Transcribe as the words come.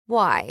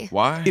Why?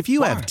 Why? If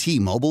you have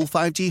T-Mobile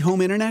 5G home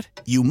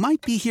internet, you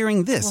might be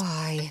hearing this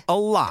Why? a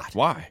lot.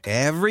 Why?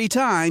 Every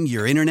time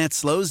your internet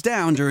slows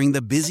down during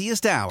the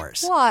busiest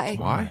hours. Why?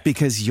 Why?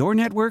 Because your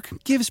network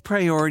gives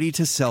priority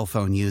to cell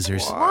phone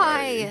users.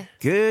 Why?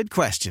 Good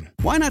question.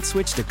 Why not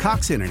switch to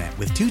Cox Internet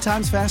with 2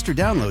 times faster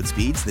download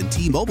speeds than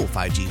T-Mobile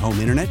 5G home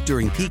internet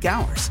during peak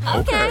hours?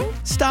 Okay.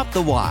 Stop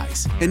the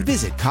whys and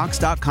visit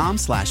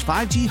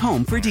cox.com/5G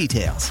home for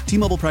details.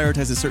 T-Mobile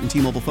prioritizes certain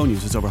T-Mobile phone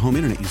users over home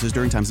internet users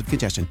during times of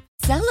congestion.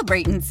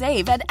 Celebrate and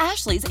save at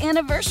Ashley's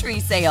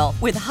Anniversary Sale.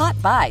 With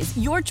Hot Buys,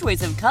 your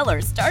choice of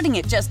colors starting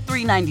at just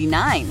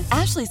 $3.99.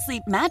 Ashley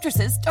Sleep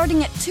mattresses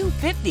starting at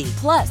 $2.50.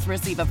 Plus,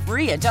 receive a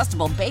free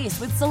adjustable base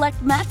with select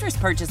mattress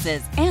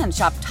purchases. And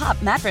shop top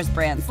mattress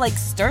brands like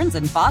Stearns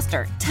 &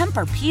 Foster,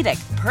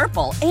 Tempur-Pedic,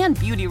 Purple, and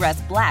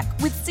Beautyrest Black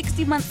with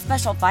 60-month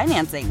special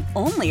financing.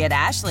 Only at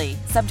Ashley.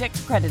 Subject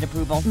to credit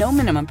approval. No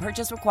minimum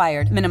purchase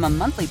required. Minimum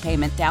monthly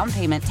payment, down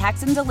payment,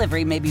 tax, and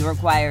delivery may be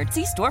required.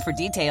 See store for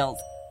details.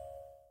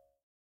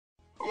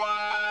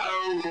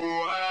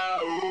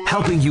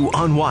 Helping you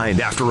unwind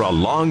after a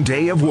long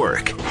day of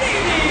work.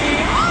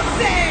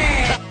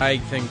 I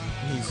think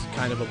he's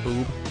kind of a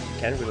boob. You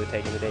can't really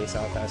take the days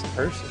off as a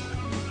person.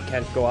 You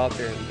can't go out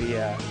there and be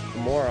a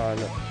moron.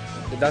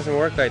 It doesn't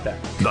work like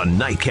that. The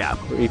Nightcap.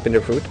 We're eating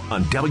their food.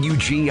 On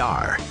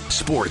WGR,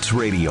 Sports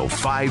Radio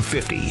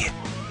 550.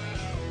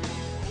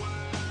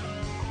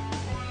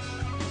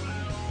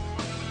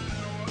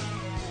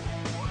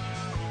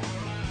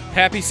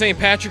 Happy St.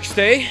 Patrick's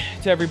Day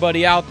to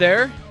everybody out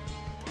there.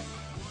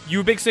 You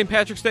a big St.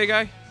 Patrick's Day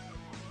guy?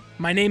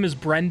 My name is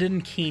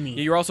Brendan Keany.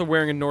 Yeah, you're also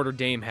wearing a Notre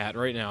Dame hat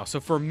right now. So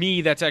for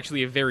me, that's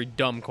actually a very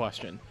dumb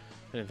question.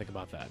 I didn't think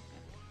about that.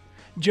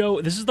 Joe,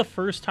 this is the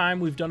first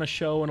time we've done a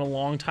show in a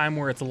long time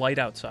where it's light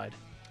outside.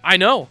 I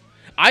know.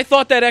 I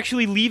thought that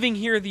actually leaving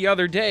here the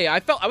other day.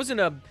 I wasn't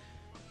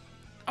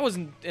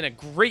in a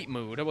great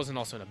mood. I wasn't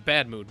also in a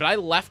bad mood. But I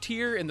left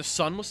here and the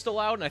sun was still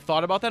out, and I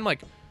thought about that. I'm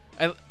like,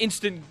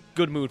 instant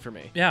good mood for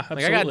me. Yeah,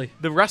 absolutely. Like I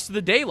got the rest of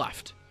the day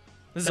left.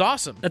 This is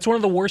awesome. That's one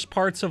of the worst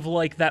parts of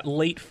like that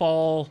late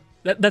fall.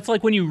 That's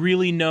like when you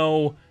really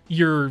know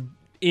you're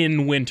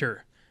in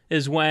winter,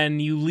 is when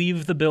you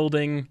leave the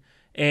building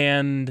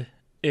and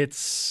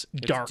it's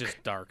dark. It's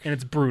just dark. And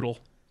it's brutal.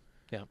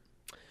 Yeah.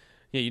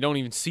 Yeah, you don't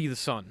even see the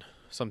sun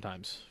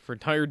sometimes for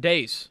entire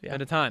days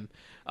at a time.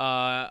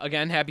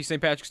 Again, happy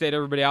St. Patrick's Day to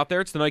everybody out there.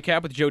 It's the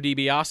Nightcap with Joe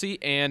DiBiase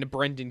and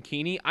Brendan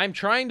Keany. I'm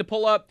trying to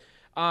pull up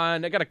I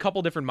got a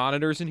couple different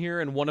monitors in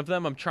here, and one of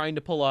them I'm trying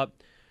to pull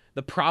up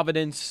the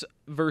Providence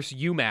versus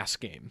UMass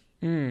game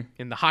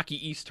in the Hockey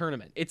East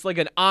tournament. It's like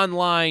an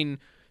online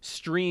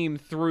stream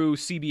through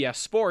CBS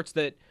Sports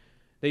that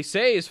they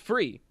say is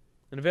free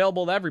and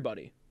available to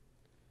everybody.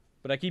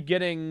 But I keep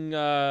getting,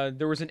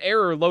 there was an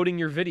error loading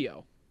your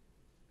video.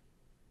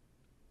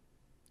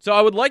 So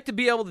I would like to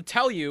be able to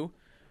tell you,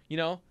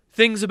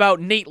 things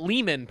about Nate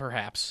Lehman,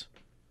 perhaps.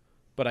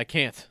 But I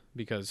can't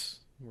because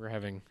we're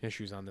having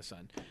issues on this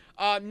end.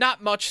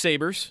 Not much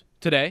Sabres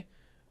today.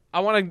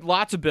 I wanted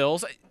lots of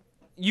Bills.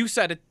 You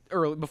said it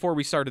early before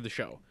we started the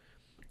show.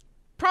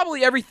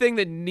 Probably everything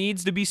that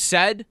needs to be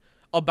said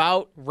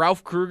about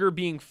Ralph Krueger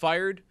being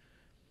fired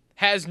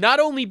has not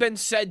only been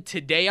said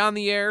today on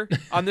the air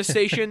on this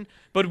station,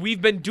 but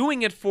we've been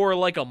doing it for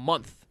like a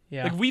month.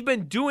 Yeah. Like we've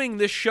been doing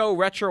this show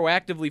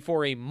retroactively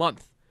for a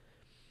month.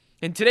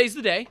 And today's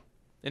the day,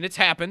 and it's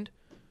happened.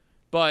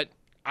 But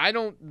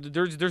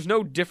there's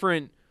no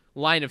different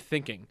line of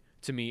thinking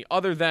to me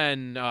other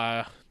than,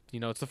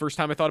 it's the first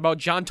time I thought about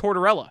John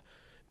Tortorella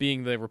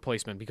being the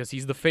replacement because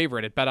he's the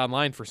favorite at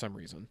BetOnline for some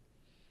reason.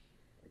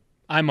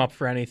 I'm up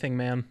for anything,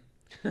 man.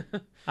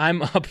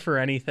 I'm up for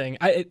anything.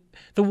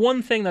 The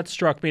one thing that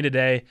struck me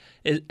today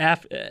is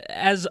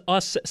as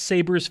us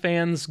Sabres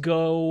fans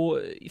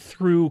go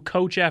through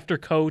coach after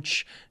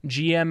coach,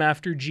 GM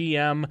after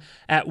GM,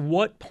 at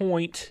what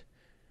point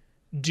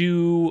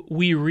do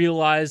we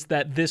realize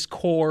that this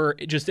core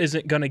just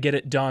isn't going to get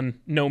it done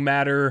no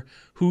matter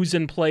who's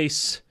in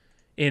place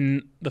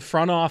in the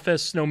front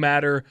office, no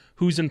matter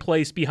who's in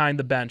place behind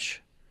the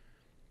bench?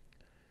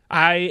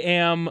 I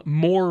am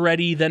more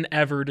ready than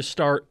ever to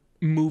start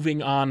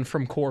moving on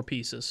from core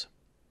pieces.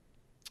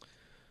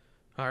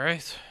 All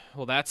right.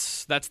 Well,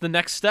 that's the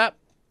next step.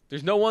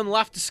 There's no one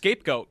left to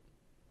scapegoat.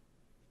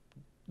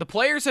 The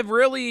players have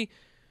really,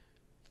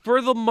 for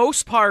the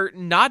most part,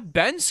 not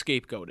been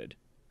scapegoated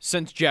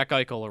since Jack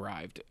Eichel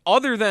arrived.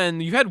 Other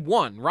than you had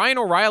one. Ryan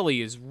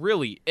O'Reilly is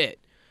really it.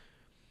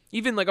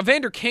 Even like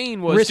Evander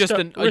Kane was just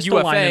a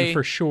UFA.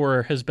 For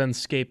sure has been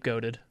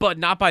scapegoated. But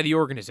not by the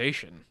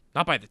organization.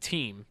 Not by the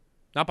team.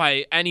 Not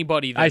by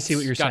anybody that's I see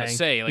what you're got to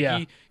say.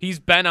 Like he's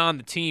been on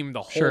the team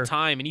the whole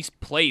time, and he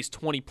plays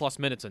 20-plus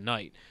minutes a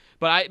night.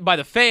 But by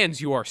the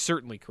fans, you are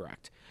certainly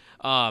correct.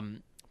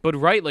 But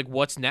right, like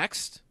what's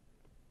next?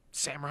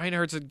 Sam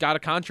Reinhart's got a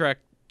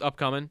contract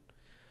upcoming.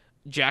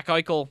 Jack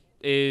Eichel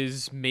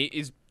is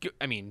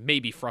I mean,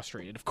 maybe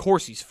frustrated. Of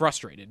course he's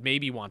frustrated.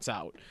 Maybe he wants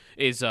out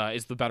is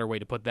the better way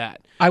to put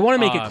that. I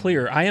want to make it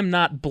clear. I am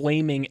not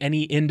blaming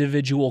any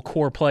individual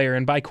core player,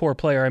 and by core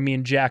player I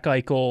mean Jack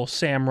Eichel,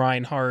 Sam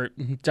Reinhart,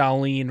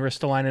 Dahlin,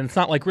 Ristolainen. It's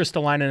not like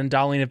Ristolainen and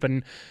Dahlin have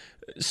been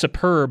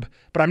superb,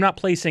 but I'm not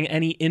placing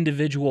any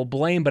individual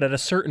blame. But at a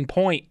certain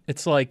point,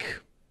 it's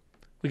like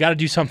we got to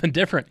do something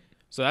different.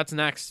 So that's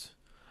next.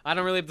 I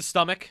don't really have the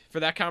stomach for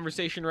that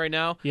conversation right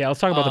now. Yeah,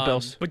 let's talk about the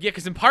Bills. But yeah,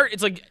 because in part,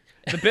 it's like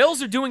the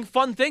Bills are doing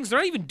fun things. They're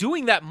not even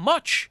doing that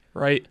much.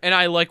 Right. And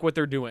I like what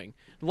they're doing.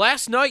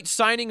 Last night,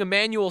 signing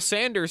Emmanuel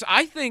Sanders,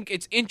 I think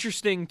it's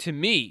interesting to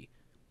me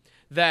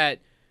that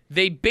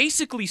they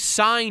basically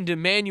signed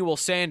Emmanuel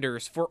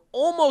Sanders for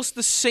almost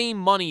the same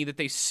money that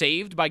they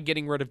saved by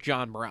getting rid of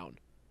John Brown.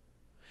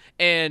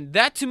 And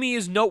that, to me,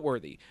 is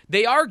noteworthy.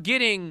 They are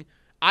getting,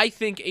 I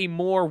think, a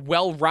more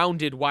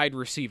well-rounded wide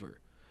receiver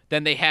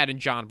than they had in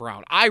John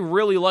Brown. I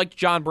really liked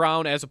John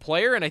Brown as a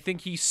player, and I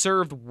think he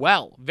served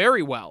well,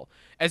 very well,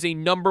 as a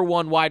number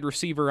one wide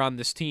receiver on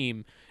this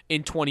team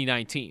in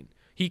 2019.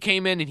 He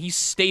came in and he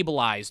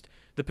stabilized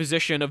the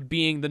position of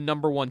being the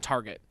number one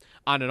target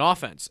on an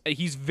offense.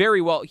 He's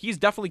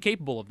definitely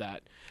capable of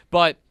that.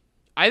 But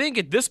I think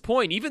at this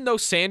point, even though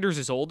Sanders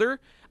is older,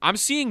 I'm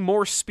seeing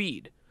more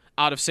speed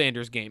out of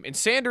Sanders' game. And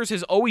Sanders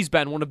has always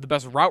been one of the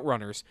best route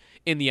runners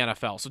in the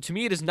NFL. So to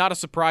me, it is not a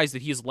surprise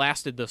that he has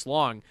lasted this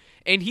long.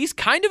 And he's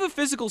kind of a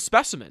physical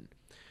specimen.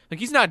 Like,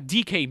 he's not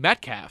DK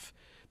Metcalf.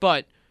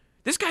 But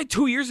this guy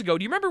 2 years ago,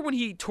 do you remember when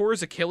he tore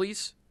his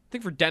Achilles? I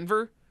think for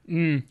Denver?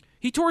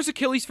 He tore his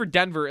Achilles for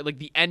Denver at like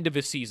the end of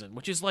his season,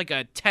 which is like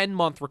a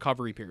 10-month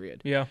recovery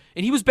period. Yeah.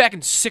 And he was back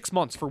in 6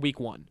 months for week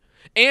 1.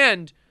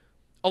 And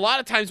a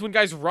lot of times when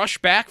guys rush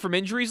back from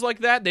injuries like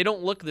that, they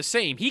don't look the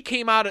same. He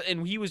came out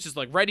and he was just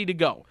like ready to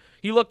go.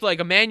 He looked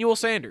like Emmanuel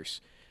Sanders.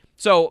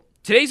 So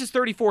today's his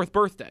 34th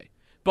birthday,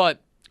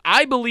 but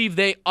I believe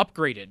they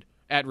upgraded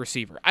at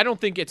receiver. I don't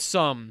think it's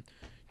some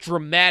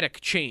dramatic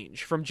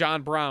change from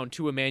John Brown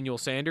to Emmanuel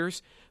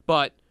Sanders,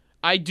 but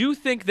I do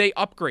think they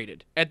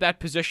upgraded at that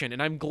position,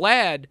 and I'm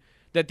glad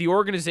that the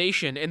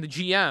organization and the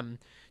GM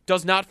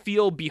does not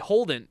feel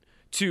beholden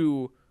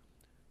to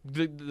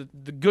the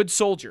good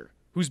soldier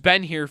who's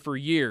been here for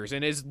years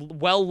and is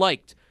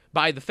well-liked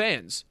by the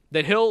fans,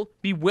 that he'll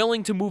be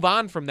willing to move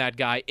on from that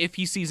guy if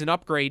he sees an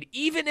upgrade,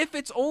 even if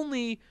it's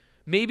only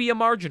maybe a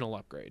marginal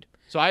upgrade.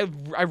 So I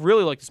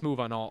really like this move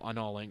on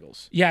all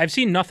angles. Yeah, I've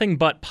seen nothing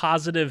but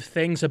positive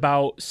things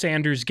about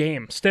Sanders'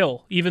 game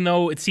still, even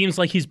though it seems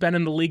like he's been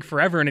in the league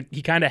forever, and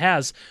he kind of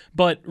has.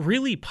 But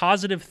really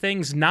positive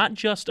things, not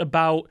just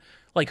about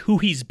like who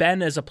he's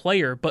been as a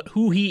player, but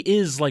who he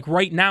is like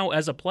right now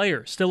as a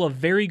player. Still a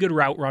very good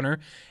route runner.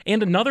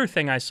 And another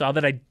thing I saw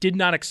that I did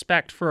not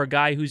expect for a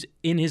guy who's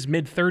in his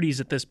mid-30s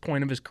at this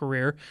point of his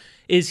career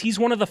is he's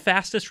one of the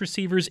fastest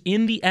receivers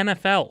in the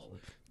NFL,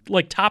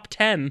 like top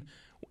 10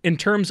 in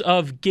terms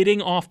of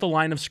getting off the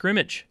line of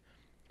scrimmage.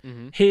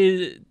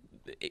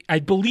 I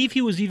believe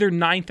he was either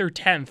 9th or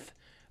 10th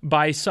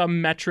by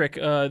some metric,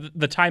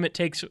 the time it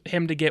takes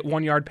him to get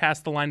 1 yard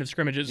past the line of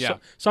scrimmage is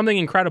something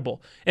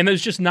incredible. And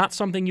there's just not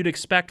something you'd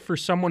expect for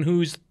someone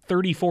who's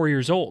 34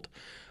 years old.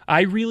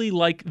 I really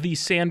like the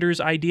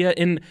Sanders idea.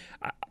 And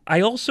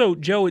I also,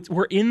 Joe,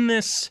 we're in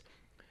this,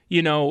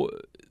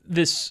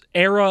 this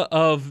era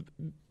of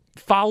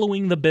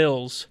following the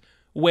Bills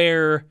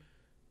where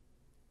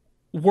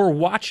we're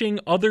watching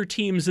other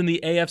teams in the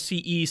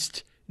AFC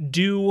East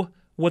do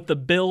what the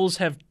Bills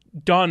have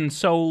done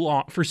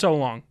for so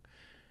long.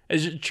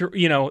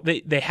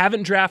 They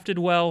haven't drafted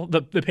well.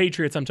 The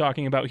Patriots I'm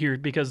talking about here,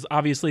 because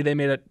obviously they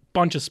made a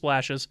bunch of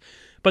splashes.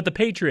 But the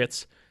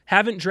Patriots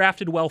haven't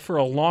drafted well for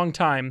a long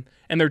time,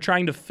 and they're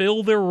trying to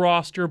fill their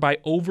roster by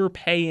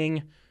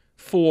overpaying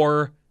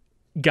for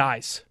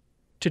guys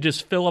to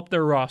just fill up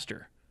their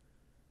roster.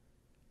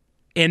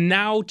 And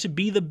now to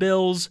be the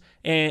Bills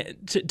and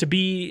to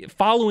be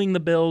following the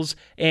Bills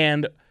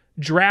and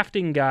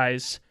drafting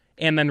guys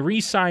and then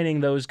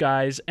re-signing those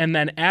guys and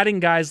then adding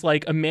guys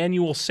like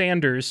Emmanuel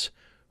Sanders,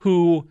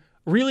 who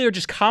really are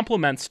just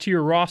complements to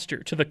your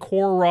roster, to the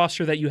core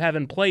roster that you have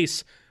in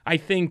place, I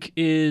think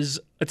it's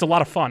a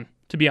lot of fun,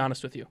 to be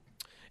honest with you.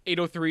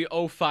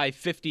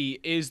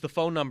 803-0550 is the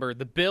phone number.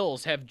 The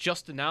Bills have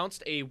just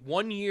announced a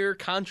 1-year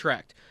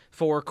contract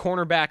for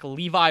cornerback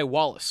Levi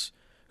Wallace,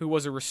 who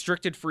was a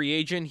restricted free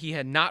agent. He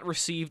had not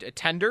received a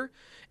tender,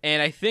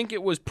 and I think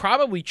it was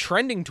probably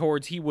trending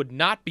towards he would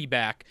not be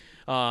back.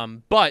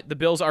 But the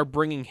Bills are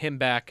bringing him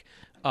back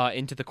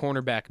into the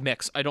cornerback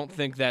mix. I don't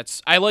think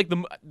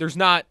there's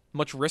not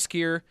much risk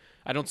here.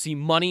 I don't see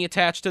money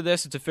attached to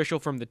this. It's official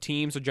from the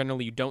team, so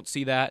generally you don't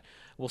see that.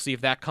 We'll see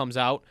if that comes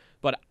out.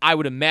 But I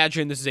would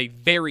imagine this is a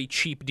very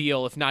cheap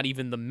deal, if not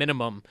even the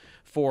minimum,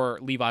 for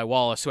Levi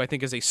Wallace, who I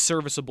think is a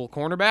serviceable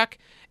cornerback.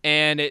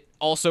 And it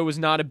also is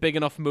not a big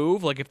enough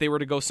move. Like if they were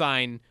to go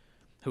sign,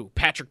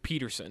 Patrick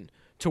Peterson,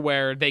 to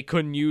where they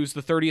couldn't use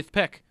the 30th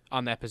pick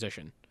on that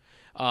position,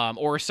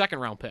 or a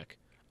second-round pick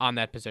on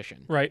that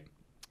position. Right.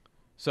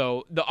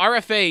 So the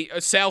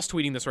RFA, Sal's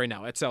tweeting this right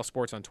now at Sal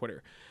Sports on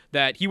Twitter,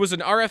 that he was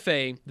an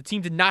RFA. The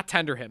team did not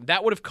tender him.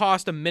 That would have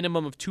cost a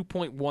minimum of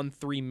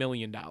 $2.13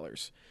 million.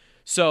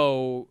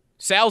 So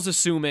Sal's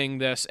assuming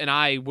this, and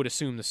I would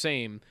assume the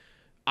same,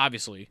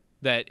 obviously,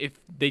 that if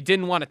they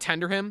didn't want to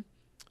tender him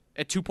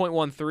at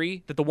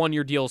 2.13, that the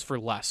 1-year deal is for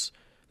less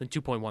than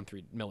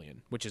 2.13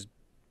 million, which is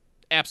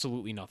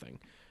absolutely nothing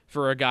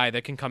for a guy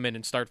that can come in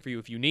and start for you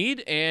if you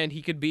need, and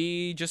he could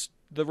be just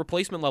the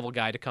replacement level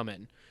guy to come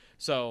in.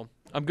 So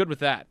I'm good with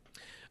that.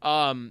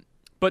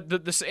 But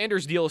the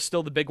Sanders deal is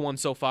still the big one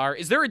so far.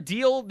 Is there a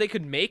deal they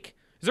could make?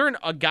 Is there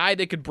a guy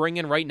they could bring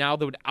in right now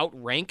that would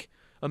outrank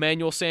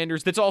Emmanuel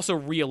Sanders that's also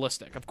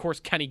realistic? Of course,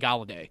 Kenny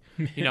Galladay,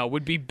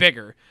 would be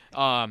bigger.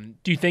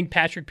 Do you think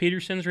Patrick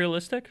Peterson's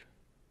realistic?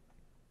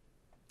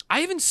 I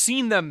haven't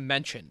seen them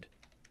mentioned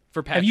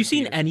for Patrick Have you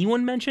seen Peterson.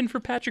 anyone mentioned for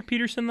Patrick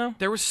Peterson, though?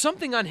 There was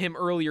something on him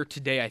earlier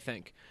today, I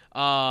think.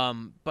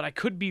 But I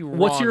could be wrong.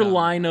 What's your on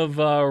line of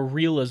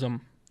realism?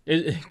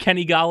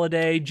 Kenny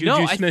Galladay,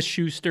 Juju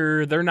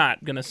Smith-Schuster, they're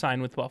not going to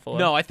sign with Buffalo.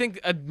 No, I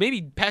think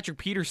maybe Patrick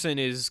Peterson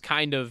is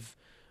kind of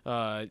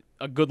a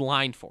good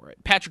line for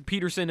it. Patrick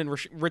Peterson and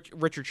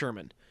Richard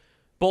Sherman,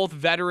 both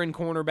veteran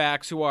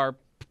cornerbacks who are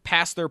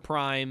past their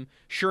prime.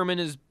 Sherman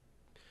is...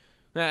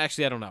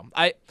 Actually, I don't know.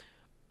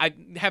 I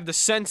have the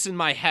sense in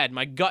my head,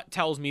 my gut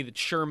tells me that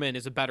Sherman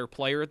is a better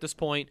player at this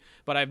point,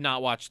 but I've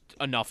not watched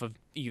enough of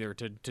either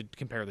to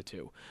compare the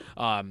two.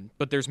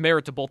 But there's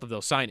merit to both of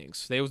those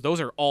signings.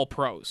 Those are all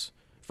pros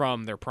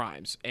from their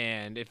primes.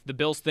 And if the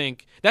Bills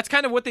think... That's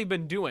kind of what they've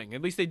been doing.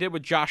 At least they did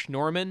with Josh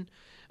Norman.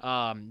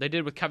 They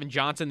did with Kevin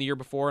Johnson the year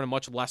before in a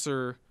much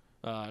lesser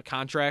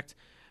contract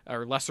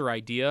or lesser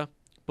idea.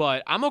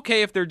 But I'm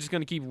okay if they're just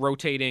going to keep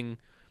rotating...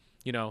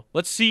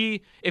 let's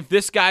see if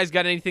this guy's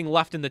got anything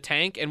left in the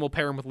tank, and we'll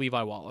pair him with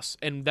Levi Wallace,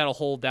 and that'll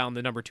hold down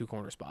the number 2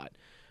 corner spot.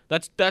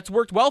 That's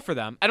worked well for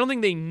them. I don't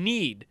think they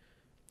need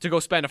to go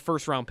spend a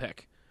first-round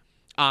pick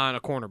on a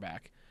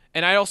cornerback.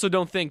 And I also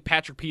don't think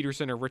Patrick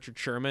Peterson or Richard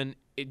Sherman,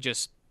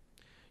 it's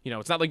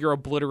not like you're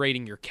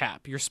obliterating your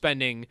cap. You're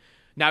spending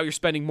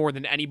more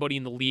than anybody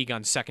in the league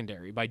on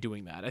secondary by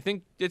doing that. I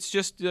think it's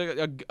just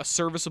a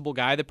serviceable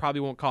guy that probably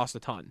won't cost a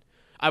ton.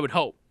 I would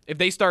hope. If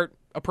they start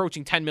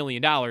approaching $10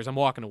 million, I'm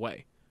walking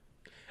away.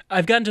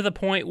 I've gotten to the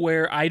point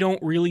where I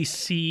don't really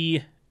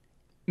see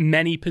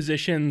many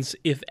positions,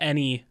 if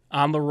any,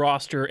 on the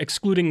roster,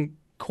 excluding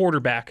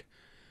quarterback,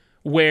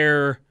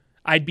 where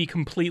I'd be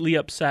completely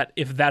upset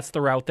if that's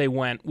the route they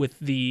went with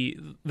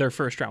their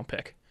first-round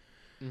pick.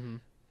 Mm-hmm.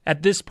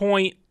 At this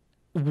point,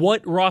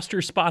 what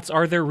roster spots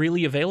are there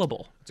really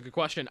available? It's a good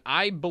question.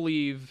 I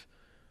believe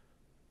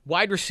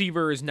wide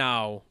receiver is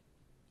now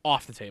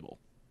off the table.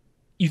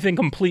 You think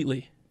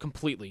completely?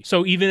 Completely.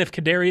 So even if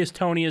Kadarius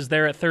Toney is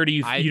there at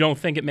 30, you don't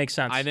think it makes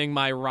sense? I think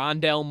my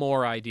Rondale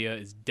Moore idea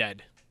is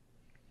dead.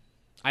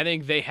 I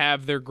think they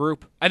have their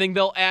group. I think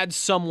they'll add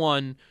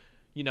someone,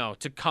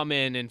 to come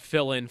in and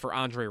fill in for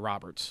Andre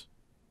Roberts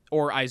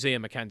or Isaiah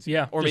McKenzie.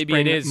 Yeah, or maybe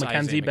it is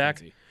McKenzie back.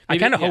 McKenzie. I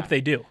kind of hope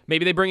they do.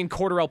 Maybe they bring in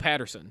Cordarrelle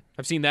Patterson.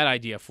 I've seen that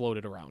idea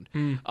floated around.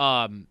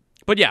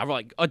 But yeah,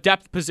 like a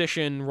depth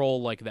position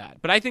role like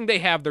that. But I think they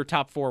have their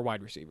top 4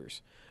 wide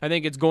receivers. I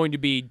think it's going to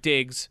be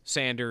Diggs,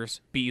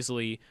 Sanders,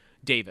 Beasley,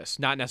 Davis.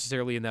 Not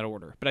necessarily in that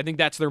order, but I think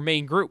that's their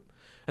main group.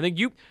 I think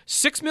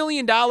 $6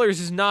 million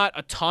is not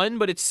a ton,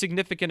 but it's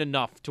significant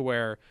enough to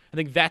where I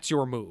think that's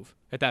your move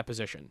at that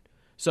position.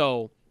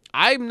 So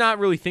I'm not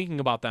really thinking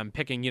about them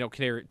picking,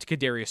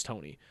 Kadarius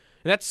Toney.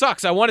 And that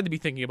sucks. I wanted to be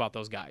thinking about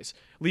those guys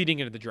leading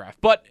into the draft,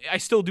 but I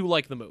still do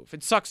like the move.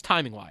 It sucks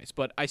timing-wise,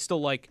 but I still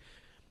like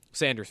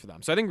Sanders for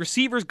them. So I think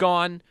receiver's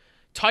gone.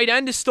 Tight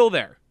end is still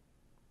there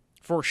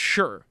for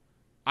sure.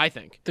 I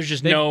think there's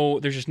just no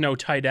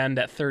tight end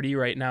at 30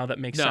 right now that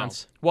makes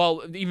sense.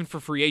 Well, even for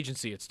free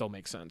agency, it still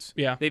makes sense.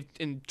 Yeah.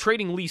 In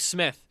trading Lee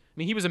Smith, I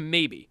mean, he was a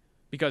maybe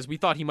because we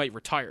thought he might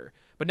retire.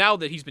 But now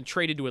that he's been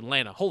traded to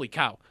Atlanta, holy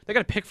cow, they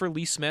got a pick for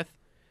Lee Smith.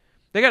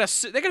 They got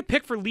a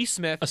pick for Lee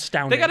Smith.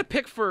 Astounding. They got a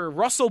pick for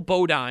Russell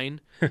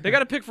Bodine. They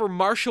got a pick for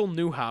Marshall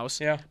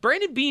Newhouse. Yeah.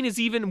 Brandon Beane is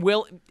even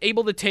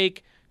able to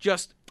take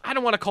just, I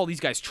don't want to call these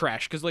guys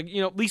trash because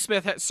Lee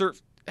Smith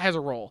has a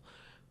role,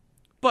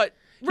 but.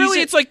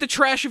 Really, it's like the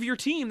trash of your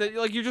team that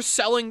you're just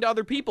selling to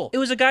other people. It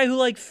was a guy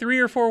who 3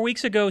 or 4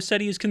 weeks ago said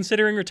he was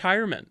considering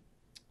retirement.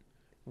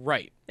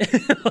 Right.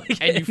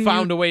 And you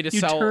found a way to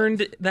sell. You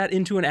turned that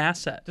into an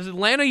asset. Does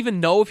Atlanta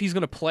even know if he's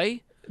going to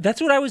play? That's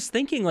what I was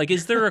thinking.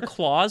 Is there a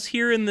clause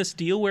here in this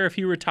deal where if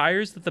he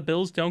retires that the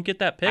Bills don't get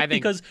that pick?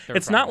 Because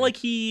it's not like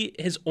he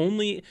has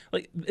only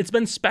it's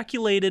been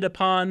speculated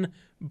upon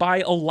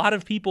by a lot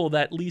of people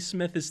that Lee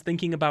Smith is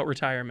thinking about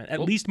retirement, at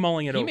least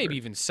mulling it over. He maybe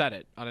even said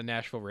it on a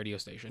Nashville radio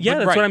station. Yeah,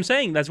 that's what I'm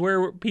saying. That's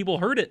where people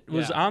heard it,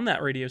 was on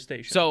that radio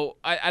station. So,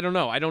 I don't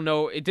know. I don't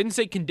know. It didn't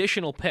say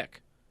conditional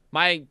pick.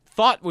 My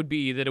thought would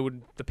be that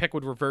the pick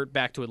would revert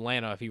back to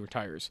Atlanta if he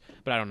retires,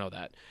 but I don't know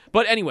that.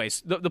 But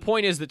anyways, the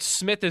point is that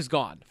Smith is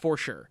gone, for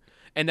sure,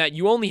 and that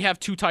you only have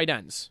 2 tight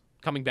ends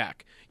coming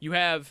back. You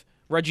have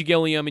Reggie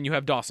Gilliam, and you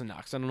have Dawson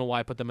Knox. I don't know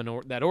why I put them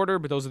in that order,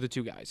 but those are the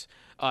two guys.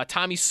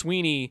 Tommy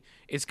Sweeney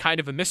is kind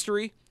of a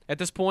mystery at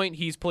this point.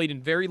 He's played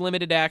in very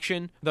limited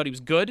action. I thought he was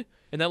good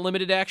in that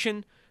limited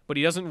action, but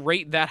he doesn't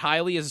rate that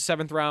highly as a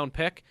 7th-round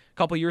pick a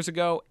couple years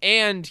ago.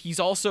 And he's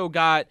also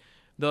got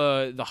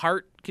the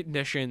heart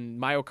condition,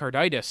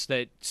 myocarditis,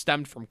 that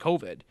stemmed from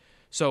COVID.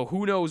 So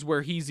who knows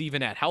where he's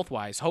even at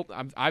health-wise.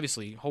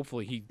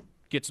 Hopefully he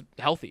gets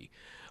healthy.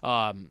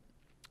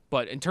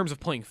 But in terms of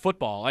playing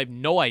football, I have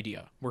no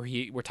idea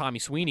where Tommy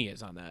Sweeney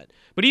is on that.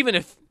 But even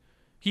if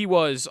he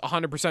was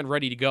 100%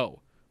 ready to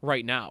go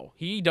right now,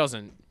 he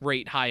doesn't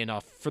rate high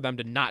enough for them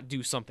to not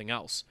do something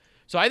else.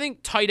 So I think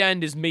tight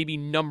end is maybe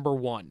number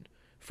one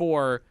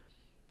for,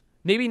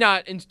 maybe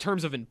not in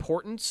terms of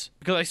importance,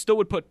 because I still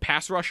would put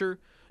pass rusher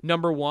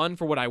number one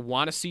for what I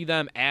want to see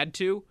them add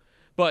to.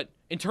 But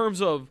in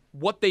terms of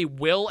what they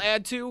will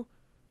add to,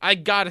 I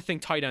got to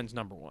think tight end's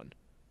number one.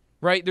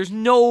 Right? There's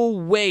no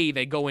way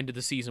they go into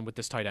the season with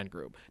this tight end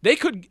group. They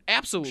could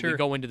absolutely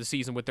go into the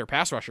season with their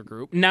pass rusher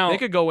group. Now, they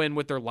could go in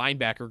with their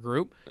linebacker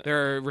group,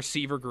 their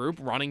receiver group,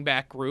 running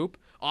back group,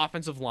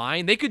 offensive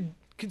line. They could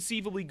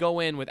conceivably go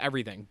in with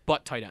everything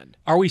but tight end.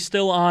 Are we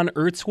still on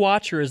Ertz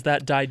watch, or has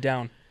that died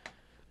down?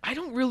 I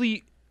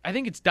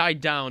think it's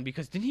died down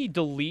because didn't he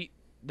delete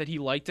that he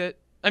liked it?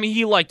 I mean,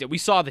 he liked it. We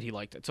saw that he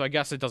liked it, so I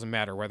guess it doesn't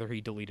matter whether he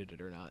deleted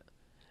it or not.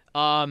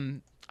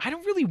 I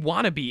don't really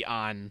want to be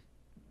on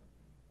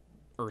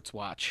Ertz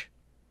watch.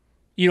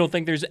 You don't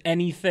think there's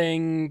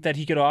anything that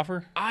he could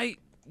offer?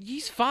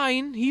 He's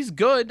fine. He's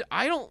good.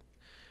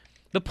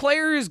 The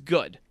player is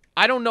good.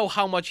 I don't know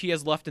how much he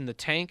has left in the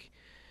tank.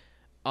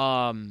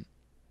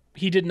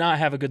 He did not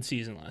have a good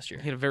season last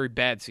year. He had a very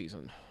bad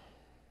season.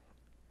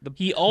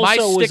 He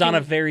also was on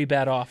a very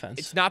bad offense.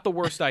 It's not the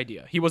worst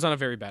idea. He was on a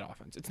very bad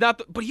offense. It's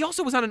not, but he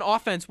also was on an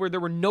offense where there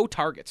were no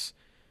targets.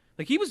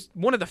 Like, he was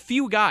one of the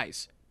few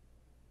guys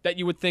that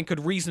you would think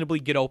could reasonably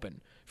get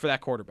open for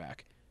that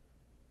quarterback.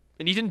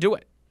 And he didn't do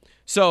it.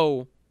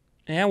 So,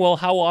 yeah, well,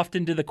 how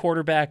often did the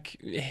quarterback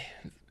hit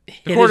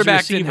the quarterback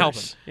his didn't help him.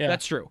 receivers? Yeah.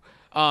 That's true.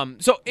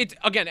 So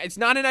it's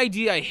not an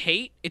idea I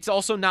hate. It's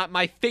also not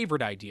my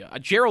favorite idea.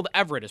 Gerald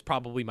Everett is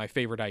probably my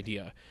favorite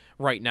idea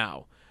right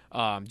now,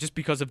 just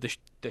because of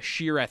the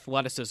sheer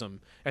athleticism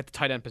at the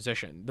tight end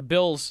position. The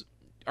Bills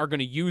are going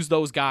to use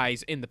those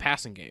guys in the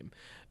passing game,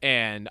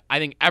 and I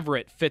think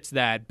Everett fits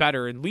that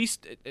better, at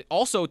least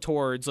also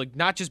towards like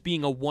not just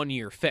being a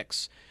 1-year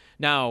fix.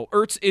 Now,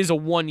 Ertz is a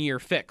 1-year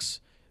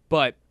fix,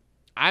 but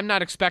I'm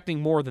not expecting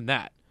more than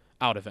that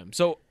out of him.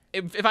 So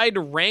if I had to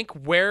rank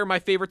where my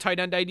favorite tight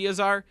end ideas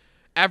are,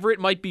 Everett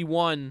might be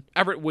one.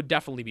 Everett would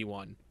definitely be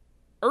one.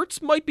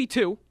 Ertz might be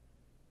two.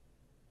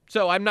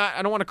 So I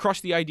don't want to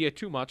crush the idea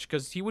too much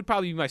because he would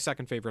probably be my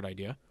second favorite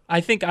idea. I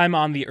think I'm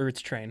on the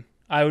Ertz train.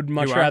 I would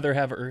much rather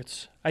have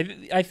Ertz.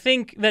 I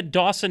think that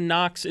Dawson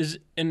Knox is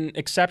an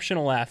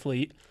exceptional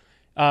athlete.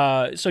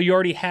 So you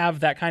already have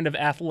that kind of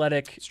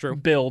athletic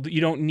build.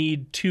 You don't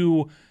need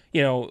two,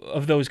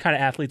 of those kind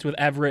of athletes with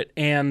Everett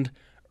and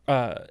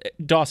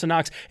Dawson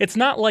Knox. It's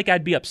not like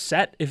I'd be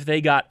upset if they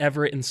got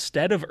Everett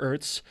instead of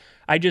Ertz.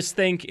 I just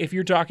think if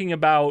you're talking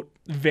about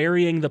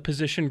varying the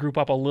position group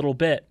up a little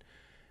bit,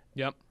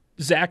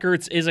 Zach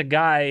Ertz is a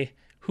guy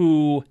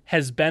who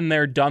has been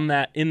there, done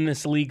that in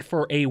this league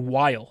for a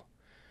while.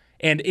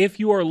 And if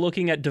you are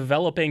looking at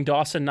developing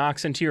Dawson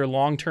Knox into your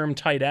long-term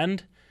tight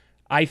end,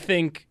 I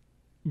think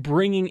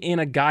bringing in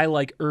a guy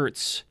like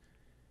Ertz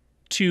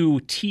to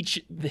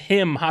teach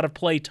him how to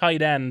play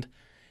tight end,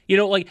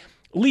 like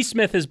Lee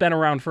Smith has been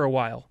around for a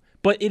while,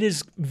 but it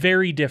is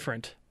very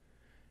different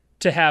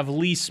to have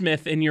Lee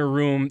Smith in your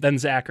room than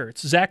Zach Ertz.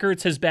 Zach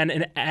Ertz has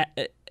been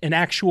an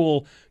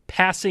actual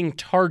passing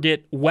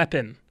target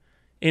weapon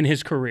in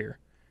his career.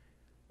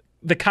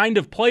 The kind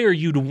of player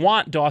you'd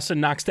want Dawson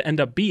Knox to end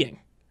up being.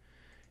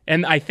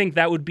 And I think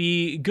that would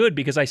be good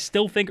because I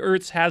still think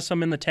Ertz has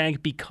some in the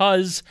tank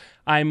because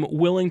I'm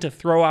willing to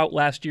throw out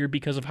last year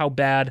because of how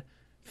bad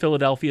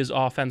Philadelphia's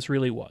offense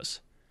really was.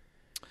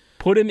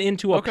 Put him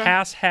into a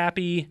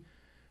pass-happy,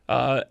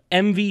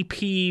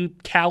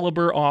 MVP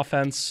caliber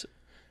offense,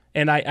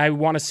 and I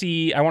want to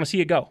see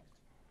it go.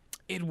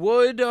 It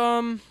would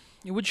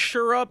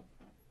shore up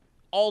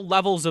all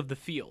levels of the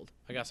field,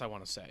 I guess I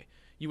want to say.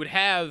 You would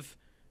have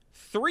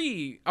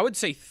three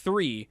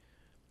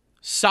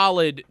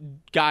solid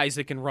guys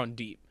that can run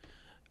deep.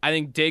 I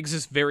think Diggs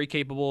is very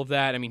capable of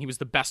that. I mean, he was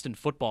the best in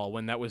football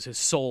when that was his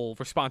sole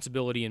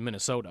responsibility in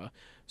Minnesota.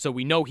 So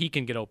we know he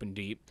can get open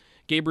deep.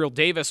 Gabriel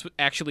Davis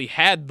actually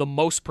had the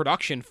most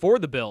production for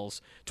the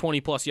Bills,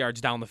 20-plus yards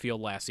down the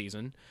field last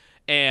season.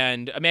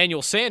 And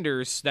Emmanuel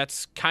Sanders,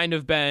 that's kind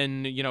of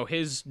been,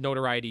 his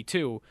notoriety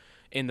too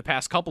in the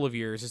past couple of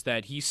years, is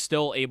that he's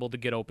still able to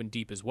get open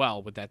deep as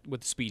well with the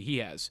speed he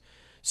has.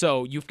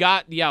 So you've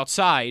got the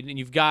outside, and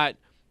you've got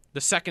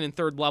the second and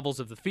third levels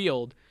of the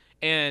field,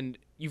 and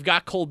you've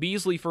got Cole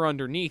Beasley for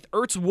underneath.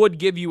 Ertz would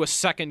give you a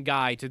second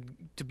guy to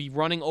be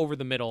running over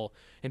the middle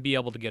and be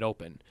able to get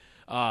open.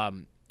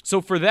 So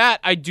for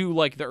that, I do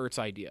like the Ertz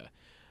idea.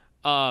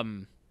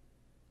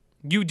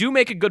 you do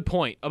make a good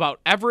point about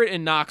Everett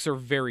and Knox are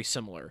very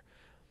similar.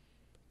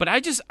 But I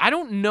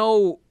don't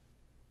know.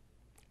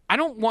 I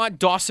don't want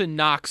Dawson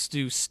Knox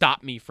to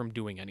stop me from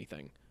doing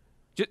anything.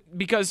 Just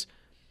because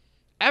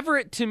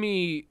Everett, to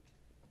me,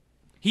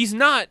 he's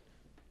not...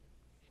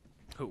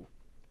 Who?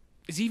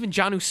 Is he even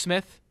Jonnu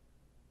Smith?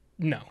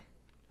 No.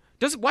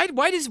 Why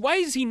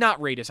is he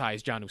not rated as high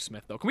as Jonnu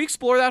Smith, though? Can we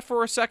explore that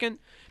for a second?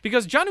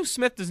 Because Jonnu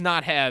Smith does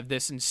not have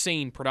this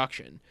insane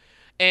production.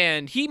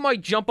 And he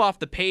might jump off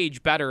the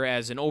page better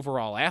as an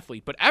overall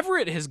athlete. But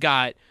Everett has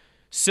got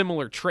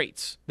similar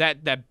traits,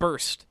 that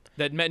burst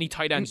that many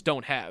tight ends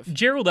don't have.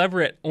 Gerald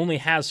Everett only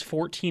has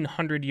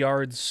 1,400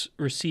 yards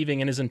receiving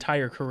in his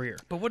entire career.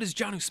 But what does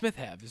Jonnu Smith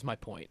have, is my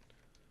point.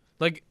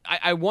 Like,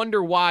 I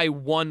wonder why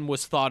one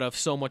was thought of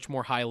so much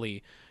more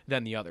highly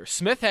than the other.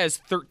 Smith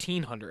has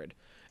 1,300,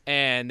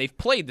 and they've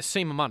played the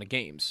same amount of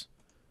games.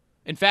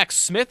 In fact,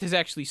 Smith has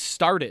actually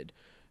started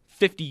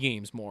 50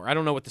 games more. I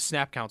don't know what the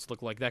snap counts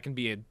look like. That can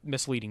be a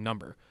misleading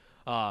number.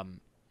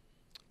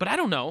 But I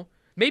don't know.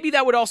 Maybe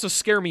that would also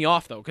scare me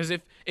off, though, because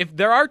if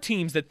there are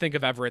teams that think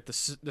of Everett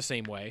the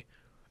same way,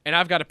 and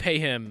I've got to pay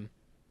him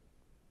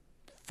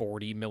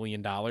 $40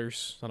 million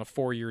on a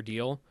 4-year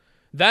deal,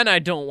 then I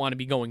don't want to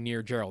be going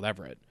near Gerald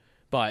Everett.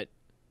 But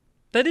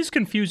that is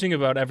confusing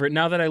about Everett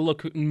now that I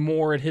look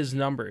more at his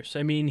numbers.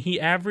 I mean, he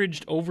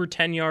averaged over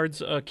 10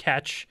 yards a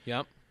catch.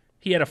 Yep.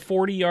 He had a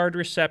 40-yard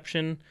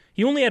reception.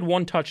 He only had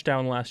 1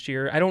 touchdown last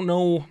year. I don't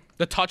know.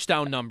 The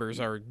touchdown numbers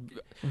are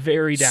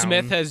very down.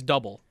 Smith has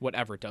double what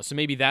Everett does, so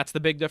maybe that's the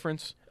big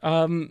difference.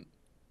 Being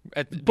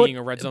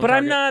a red zone. But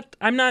target.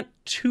 I'm not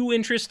too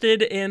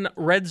interested in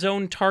red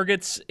zone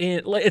targets.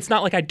 It's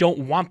not like I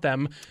don't want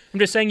them. I'm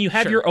just saying you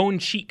have your own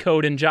cheat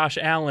code in Josh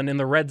Allen in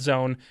the red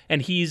zone,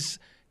 and he's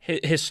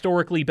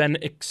historically been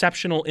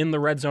exceptional in the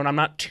red zone. I'm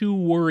not too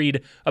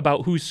worried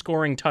about who's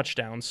scoring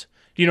touchdowns.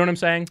 Do you know what I'm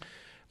saying?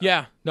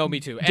 Yeah, no,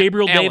 me too.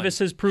 Gabriel Allen. Davis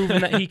has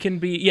proven that he can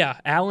be. Yeah,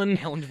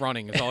 Allen's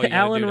running is all you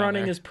Allen do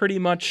running there. is pretty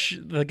much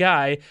the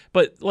guy.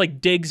 But like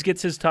Diggs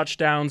gets his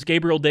touchdowns.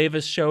 Gabriel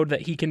Davis showed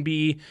that he can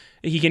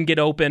get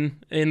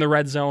open in the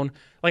red zone.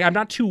 Like, I'm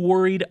not too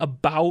worried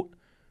about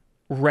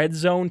red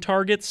zone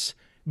targets,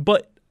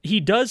 but he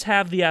does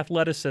have the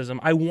athleticism.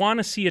 I want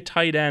to see a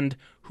tight end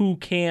who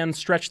can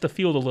stretch the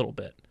field a little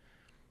bit.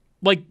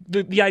 Like,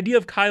 the idea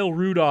of Kyle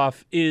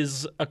Rudolph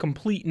is a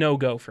complete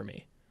no-go for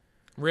me.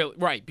 Really,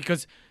 right,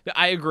 because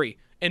I agree.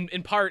 And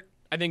in part,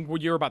 I think what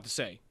you're about to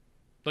say,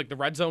 like the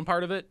red zone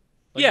part of it,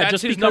 like yeah, that's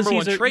just his because number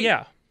one trait.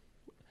 Yeah,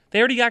 they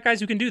already got guys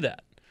who can do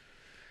that.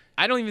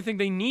 I don't even think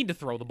they need to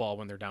throw the ball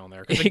when they're down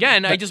there. Because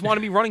again, I just want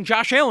to be running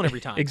Josh Allen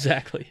every time.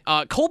 Exactly.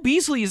 Cole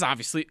Beasley is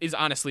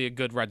honestly a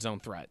good red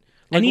zone threat.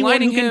 Like,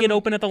 anyone who can get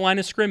open at the line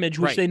of scrimmage,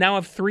 which right. they now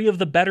have 3 of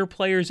the better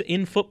players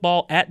in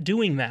football at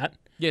doing that.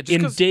 Yeah,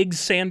 in Diggs,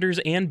 Sanders,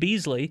 and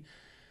Beasley.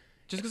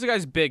 Just because the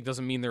guy's big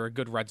doesn't mean they're a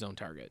good red zone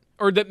target,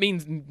 or that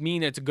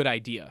mean it's a good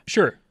idea.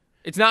 Sure,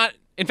 it's not.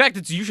 In fact,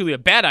 it's usually a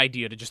bad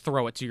idea to just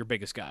throw it to your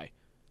biggest guy.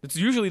 It's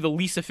usually the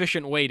least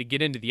efficient way to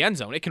get into the end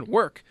zone. It can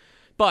work,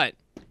 but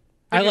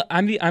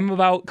I'm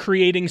about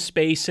creating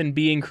space and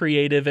being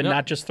creative and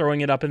not just throwing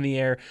it up in the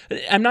air.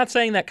 I'm not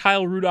saying that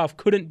Kyle Rudolph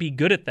couldn't be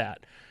good at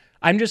that.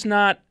 I'm just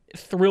not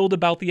thrilled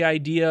about the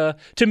idea.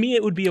 To me,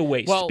 it would be a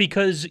waste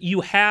because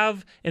you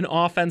have an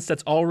offense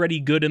that's already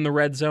good in the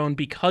red zone,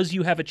 because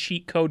you have a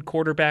cheat code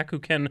quarterback who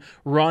can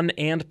run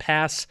and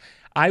pass.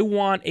 I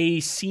want a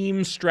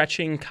seam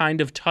stretching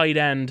kind of tight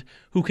end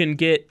who can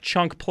get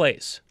chunk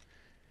plays.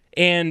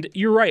 And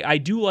you're right. I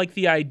do like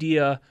the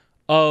idea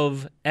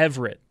of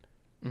Everett.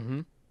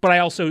 Mm-hmm. But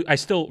I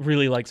still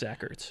really like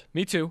Zach Ertz.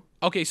 Me too.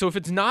 Okay, so if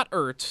it's not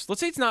Ertz,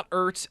 let's say it's not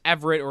Ertz,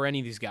 Everett, or any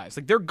of these guys.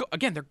 Like they're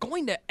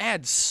going to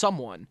add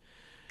someone.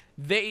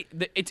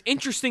 It's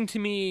interesting to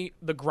me,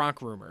 the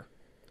Gronk rumor,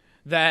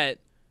 that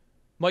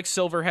Mike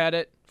Silver had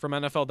it from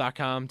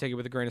NFL.com. Take it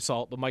with a grain of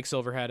salt, but Mike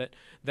Silver had it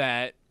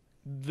that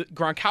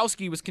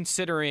Gronkowski was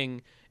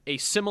considering a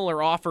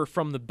similar offer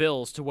from the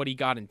Bills to what he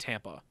got in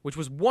Tampa, which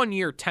was 1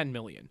 year, $10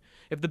 million.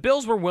 If the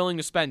Bills were willing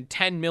to spend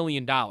 $10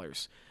 million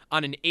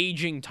on an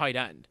aging tight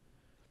end,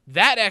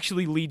 that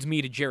actually leads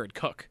me to Jared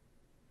Cook.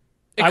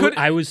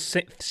 I was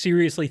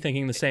seriously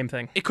thinking the same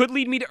thing. It could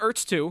lead me to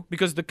Ertz too,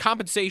 because the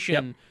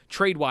compensation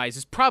trade-wise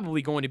is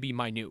probably going to be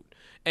minute.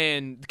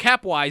 And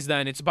cap-wise,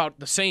 then, it's about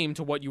the same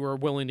to what you were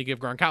willing to give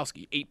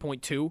Gronkowski.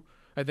 8.2,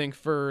 I think,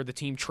 for the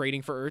team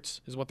trading for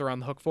Ertz is what they're on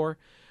the hook for.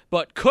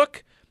 But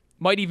Cook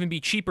might even be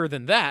cheaper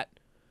than that.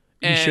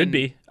 He should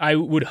be. I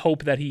would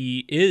hope that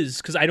he is,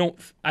 because I don't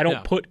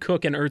put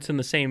Cook and Ertz in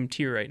the same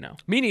tier right now.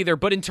 Me neither,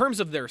 but in terms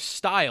of their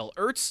style,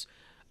 Ertz,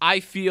 I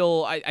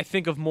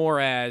think of more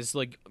as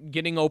like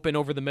getting open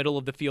over the middle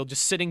of the field,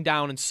 just sitting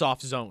down in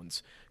soft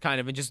zones, kind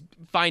of, and just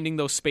finding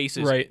those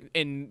spaces, right,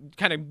 and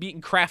kind of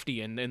being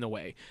crafty in the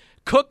way.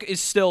 Cook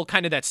is still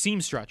kind of that seam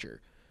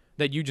stretcher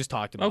that you just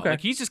talked about. Okay.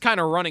 Like he's just kind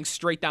of running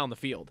straight down the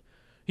field.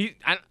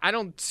 I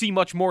don't see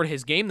much more to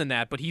his game than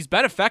that, but he's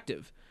been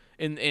effective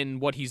in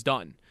what he's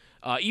done.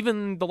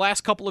 Even the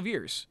last couple of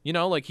years,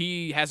 like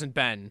he hasn't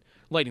been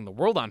lighting the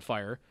world on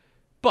fire,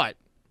 but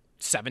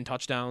 7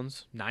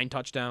 touchdowns, 9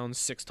 touchdowns,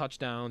 6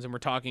 touchdowns, and we're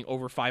talking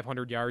over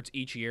 500 yards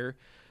each year.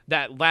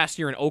 That last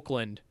year in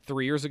Oakland,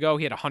 3 years ago,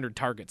 he had 100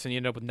 targets, and he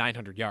ended up with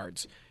 900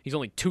 yards. He's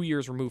only 2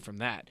 years removed from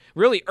that.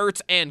 Really,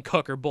 Ertz and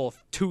Cook are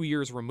both 2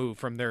 years removed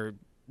from their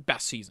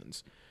best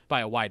seasons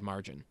by a wide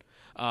margin.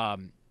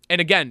 And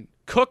again,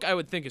 Cook, I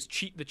would think, is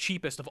the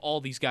cheapest of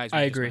all these guys we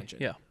I just agree,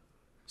 mentioned. yeah.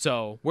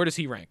 So where does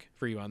he rank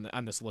for you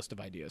on this list of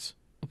ideas?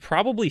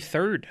 Probably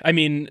third. I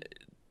mean,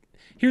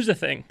 here's the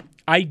thing.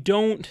 I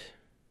don't...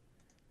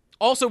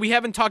 Also, we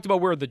haven't talked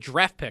about where the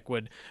draft pick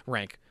would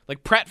rank.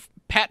 Like Pat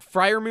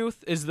Freiermuth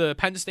is the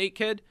Penn State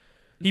kid.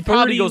 He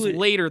probably goes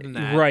later than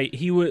that. Right.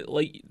 He would,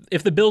 like,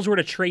 if the Bills were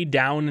to trade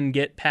down and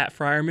get Pat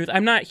Freiermuth,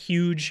 I'm not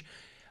huge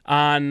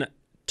on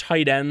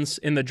tight ends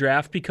in the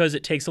draft because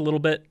it takes a little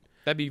bit.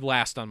 That'd be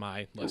last on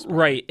my list.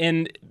 Right.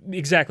 And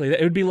exactly.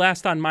 It would be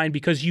last on mine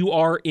because you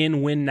are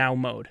in win now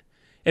mode.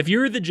 If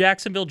you're the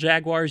Jacksonville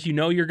Jaguars, you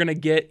know you're going to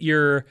get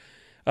your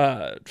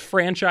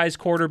franchise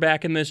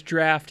quarterback in this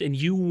draft and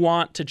you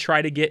want to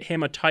try to get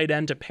him a tight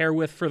end to pair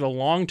with for the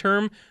long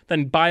term,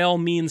 then by all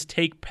means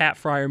take Pat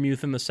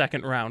Freiermuth in the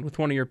second round with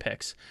one of your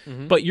picks.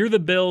 Mm-hmm. But you're the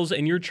Bills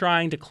and you're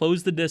trying to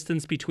close the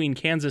distance between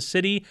Kansas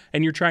City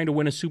and you're trying to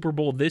win a Super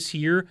Bowl this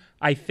year.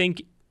 I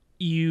think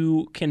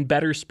you can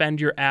better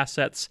spend your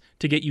assets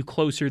to get you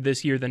closer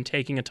this year than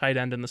taking a tight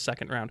end in the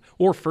second round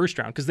or first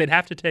round, because they'd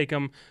have to take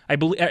him, I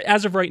believe,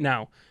 as of right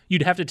now,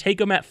 you'd have to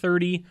take him at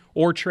 30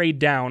 or trade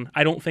down.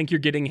 I don't think you're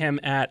getting him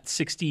at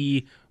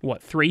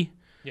 3?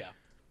 Yeah.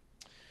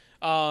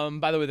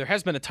 By the way, there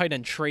has been a tight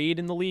end trade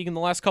in the league in the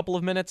last couple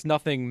of minutes.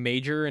 Nothing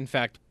major. In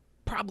fact,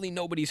 probably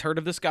nobody's heard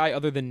of this guy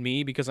other than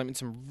me because I'm in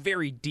some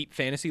very deep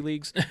fantasy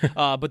leagues.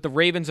 But the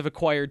Ravens have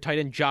acquired tight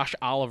end Josh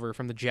Oliver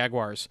from the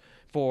Jaguars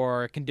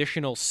for a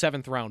conditional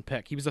 7th-round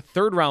pick. He was a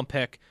 3rd-round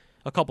pick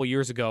a couple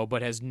years ago,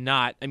 but has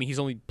not. I mean, he's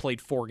only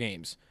played 4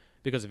 games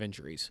because of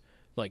injuries.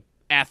 Like,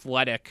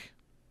 athletic,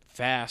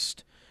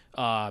 fast,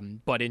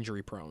 but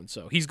injury-prone.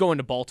 So he's going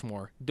to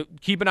Baltimore.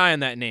 Keep an eye on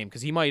that name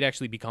because he might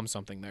actually become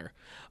something there.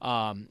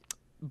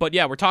 But,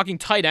 yeah, we're talking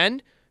tight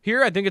end.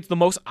 Here, I think it's the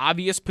most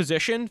obvious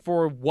position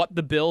for what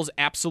the Bills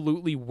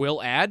absolutely will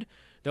add.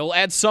 They'll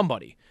add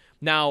somebody.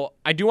 Now,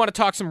 I do want to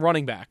talk some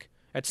running back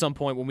at some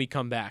point when we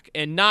come back.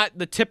 And not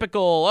the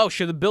typical,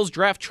 should the Bills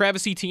draft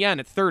Travis Etienne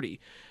at 30?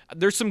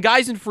 There's some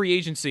guys in free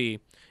agency,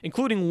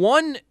 including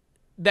one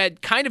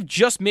that kind of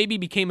just maybe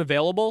became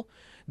available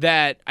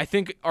that I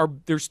think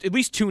there's at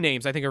least 2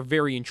 names I think are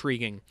very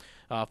intriguing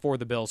for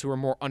the Bills, who are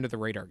more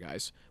under-the-radar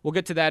guys. We'll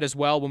get to that as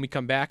well when we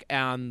come back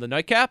on the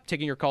Nightcap,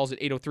 taking your calls at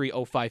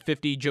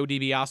 803-0550. Joe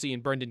DiBiase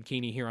and Brendan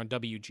Keany here on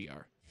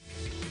WGR.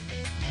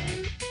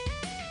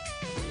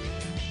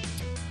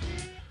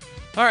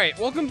 All right,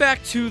 welcome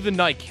back to the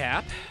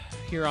Nightcap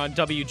here on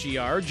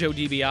WGR. Joe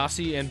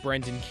DiBiase and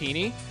Brendan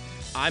Keany.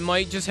 I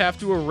might just have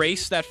to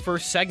erase that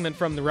first segment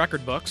from the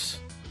record books.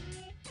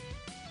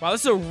 Wow,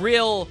 this is a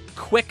real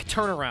quick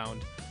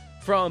turnaround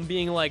from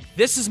being like,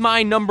 this is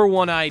my number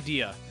one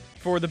idea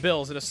for the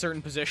Bills at a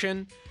certain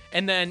position,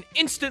 and then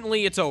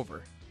instantly it's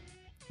over.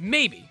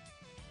 Maybe.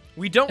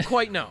 We don't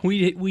quite know.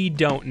 We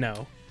don't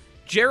know.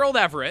 Gerald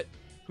Everett,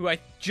 who I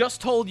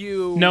just told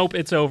you... Nope,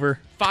 it's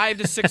over. 5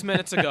 to 6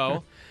 minutes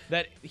ago,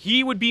 that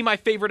he would be my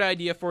favorite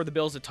idea for the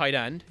Bills at tight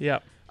end.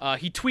 Yep.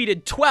 He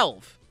tweeted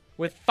 12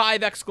 with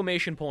 5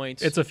 exclamation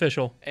points. It's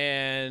official.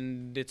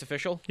 And it's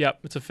official? Yep,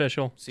 it's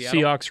official.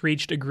 Seattle? Seahawks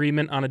reached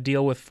agreement on a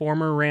deal with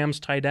former Rams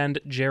tight end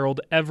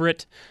Gerald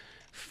Everett.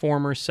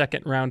 Former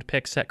second-round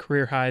pick set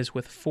career highs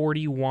with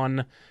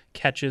 41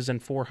 catches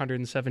and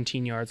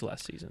 417 yards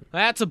last season.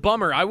 That's a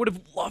bummer. I would have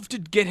loved to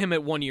get him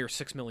at 1 year,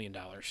 $6 million.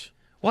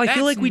 Well, I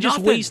feel like we nothing.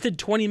 just wasted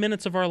 20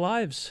 minutes of our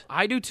lives.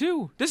 I do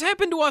too. This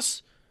happened to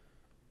us.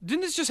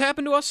 Didn't this just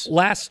happen to us?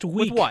 Last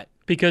week. With what?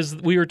 Because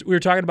we were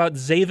talking about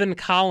Zaven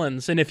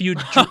Collins, and if you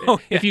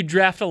if you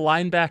draft a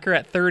linebacker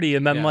at 30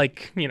 and then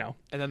And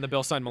then the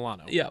Bills signed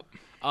Milano. Yep.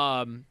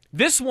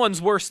 This one's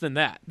worse than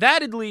that.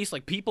 That at least,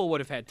 people would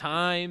have had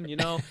time,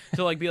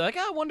 to be like,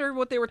 I wonder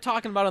what they were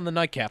talking about on the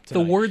Nightcap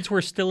tonight. The words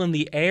were still in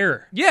the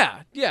air.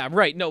 Yeah,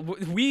 right. No,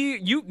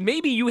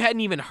 maybe you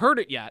hadn't even heard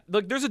it yet.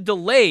 Look, there's a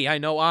delay, I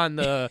know, on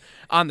the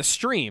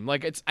stream.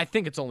 I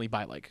think it's only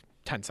by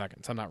 10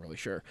 seconds. I'm not really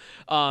sure.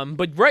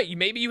 But right,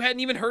 maybe you hadn't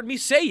even heard me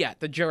say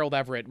yet that Gerald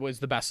Everett was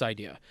the best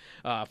idea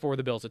for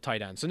the Bills at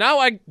tight end. So now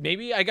I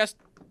guess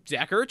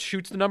Zach Ertz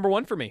shoots the number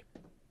 1 for me.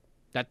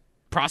 That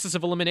process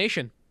of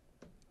elimination.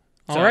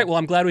 All right, well,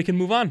 I'm glad we can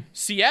move on.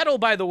 Seattle,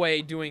 by the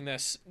way, doing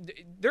this.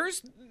 There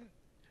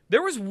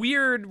was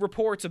weird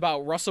reports about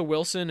Russell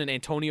Wilson and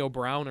Antonio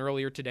Brown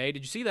earlier today.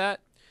 Did you see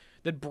that?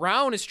 That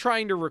Wilson is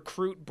trying to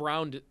recruit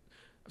Brown to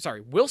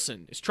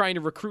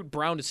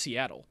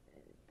Seattle.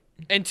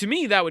 And to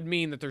me, that would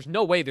mean that there's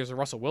no way there's a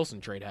Russell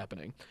Wilson trade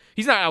happening.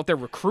 He's not out there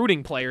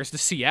recruiting players to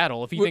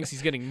Seattle if he thinks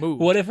he's getting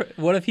moved.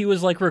 What if he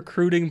was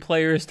recruiting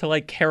players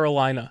to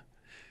Carolina?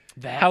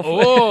 How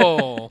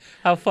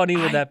funny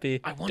would that be?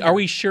 Are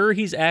we sure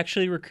he's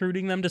actually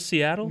recruiting them to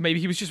Seattle? Maybe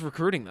he was just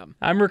recruiting them.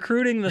 I'm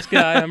recruiting this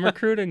guy. I'm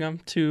recruiting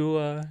him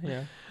to,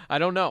 yeah. I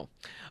don't know.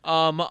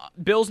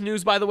 Bills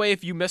news, by the way,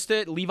 if you missed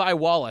it, Levi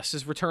Wallace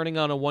is returning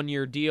on a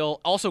 1-year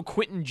deal. Also,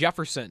 Quentin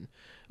Jefferson,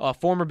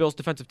 former Bills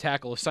defensive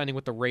tackle, is signing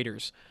with the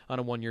Raiders on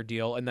a 1-year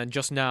deal. And then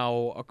just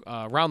now,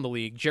 around the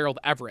league, Gerald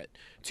Everett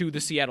to the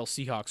Seattle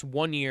Seahawks,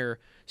 1 year,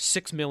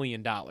 $6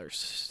 million.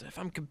 If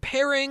I'm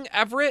comparing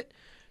Everett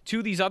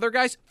to these other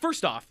guys,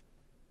 first off,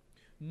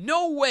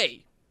 no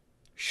way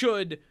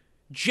should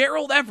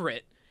Gerald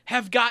Everett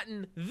have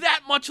gotten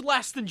that much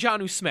less than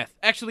Jonnu Smith.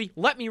 Actually,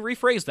 let me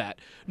rephrase that.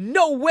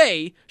 No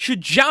way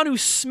should Jonnu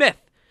Smith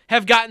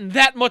have gotten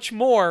that much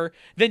more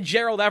than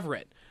Gerald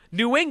Everett.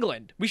 New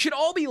England, we should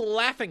all be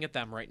laughing at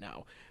them right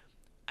now.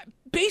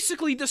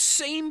 Basically the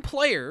same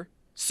player,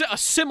 a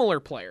similar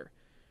player,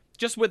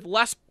 just with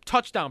less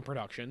touchdown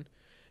production,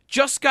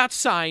 just got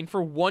signed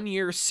for 1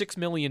 year, $6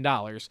 million.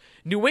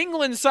 New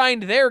England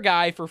signed their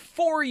guy for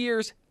 4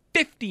 years,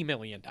 $50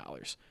 million.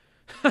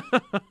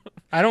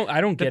 I don't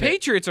get it. The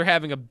Patriots are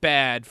having a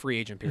bad free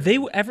agent period. They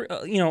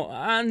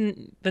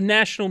on the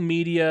national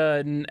media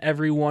and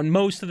everyone,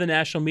 most of the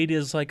national media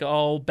is like,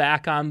 oh,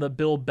 back on the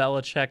Bill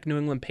Belichick New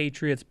England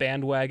Patriots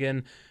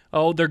bandwagon.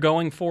 Oh, they're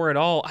going for it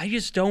all. I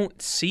just don't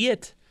see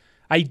it.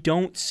 I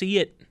don't see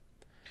it.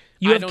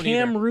 You have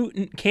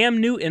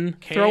Cam Newton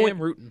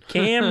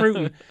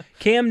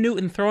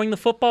throwing the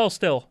football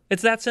still.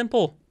 It's that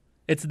simple.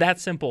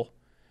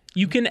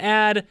 You can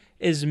add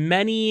as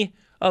many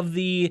of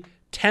the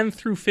 10th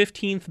through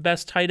 15th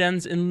best tight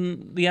ends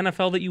in the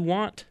NFL that you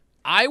want.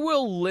 I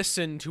will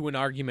listen to an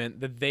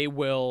argument that they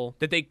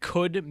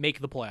could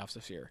make the playoffs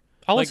this year.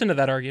 I'll listen to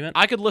that argument.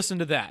 I could listen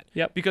to that.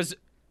 Yep. Because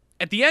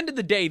at the end of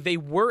the day, they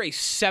were a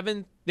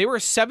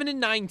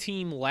 7-9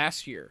 team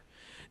last year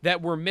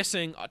that were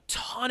missing a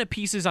ton of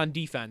pieces on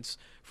defense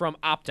from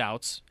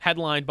opt-outs,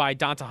 headlined by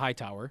Donta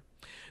Hightower.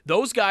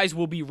 Those guys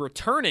will be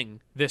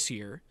returning this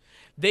year.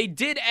 They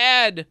did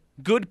add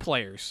good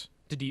players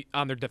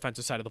on their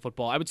defensive side of the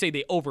football. I would say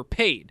they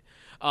overpaid.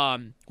 They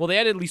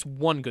added at least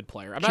one good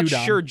player. I'm not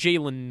sure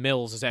Jalen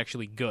Mills is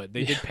actually good.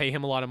 They did pay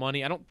him a lot of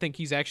money. I don't think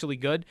he's actually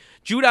good.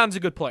 Judon's a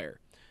good player.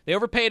 They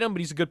overpaid him,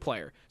 but he's a good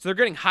player. So they're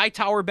getting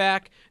Hightower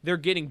back. They're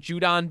getting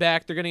Judon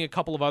back. They're getting a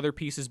couple of other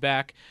pieces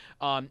back.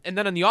 And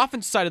then on the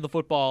offensive side of the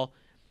football,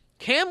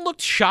 Cam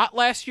looked shot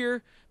last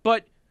year,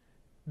 but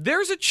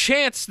there's a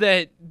chance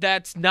that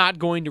that's not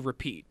going to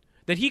repeat,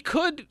 that he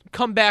could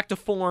come back to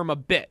form a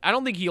bit. I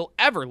don't think he'll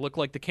ever look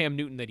like the Cam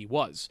Newton that he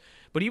was,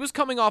 but he was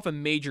coming off a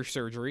major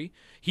surgery.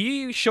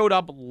 He showed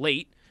up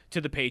late to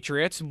the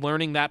Patriots,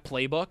 learning that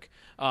playbook.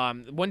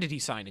 When did he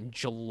sign? In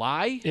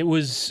July? It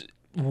was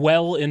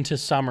well into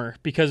summer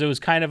because it was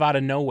kind of out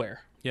of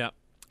nowhere. Yeah,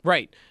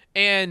 right.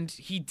 And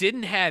he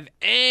didn't have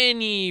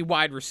any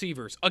wide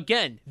receivers.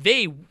 Again,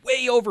 they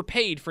way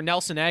overpaid for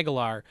Nelson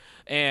Aguilar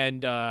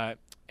and who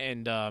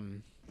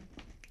am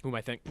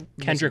I thinking?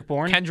 Kendrick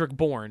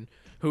Bourne,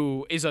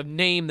 who is a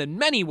name that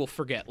many will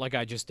forget, like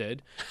I just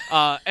did.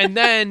 And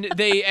then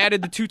they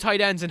added the 2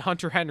 tight ends in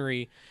Hunter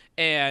Henry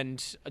and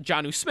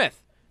Jonnu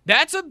Smith.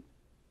 That's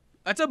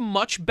a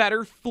much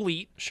better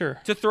fleet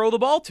to throw the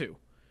ball to.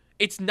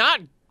 It's not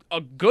a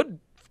good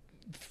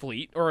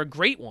fleet or a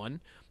great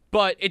one,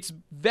 but it's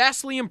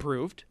vastly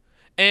improved.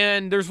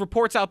 And there's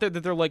reports out there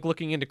that they're like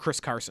looking into Chris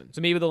Carson.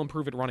 So maybe they'll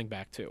improve at running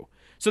back too.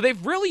 So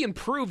they've really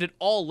improved at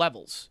all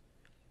levels.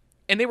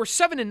 And they were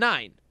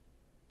 7-9.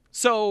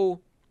 So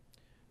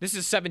this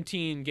is a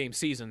 17-game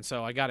season,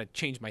 so I got to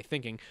change my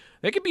thinking.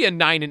 They could be a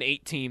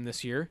 9-8 team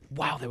this year.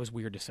 Wow, that was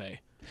weird to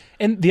say.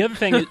 And the other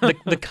thing is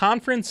the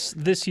conference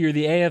this year,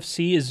 the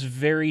AFC, is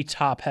very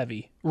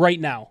top-heavy right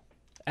now.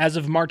 As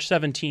of March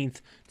 17th,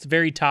 it's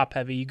very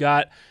top-heavy. You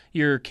got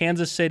your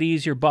Kansas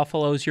Cities, your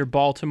Buffaloes, your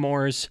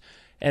Baltimores,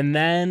 and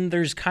then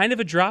there's kind of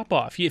a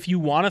drop-off. If you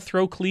want to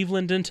throw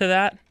Cleveland into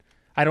that,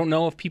 I don't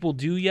know if people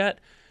do yet,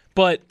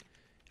 but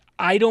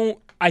I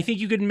think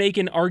you could make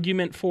an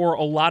argument for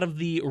a lot of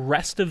the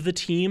rest of the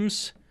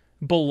teams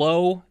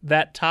below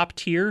that top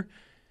tier,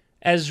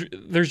 as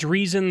there's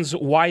reasons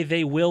why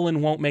they will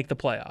and won't make the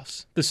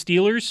playoffs. The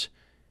Steelers,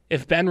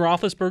 if Ben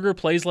Roethlisberger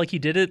plays like he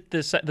did it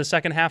the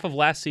second half of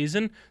last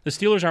season, the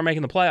Steelers aren't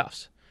making the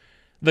playoffs.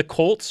 The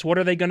Colts, what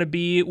are they going to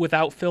be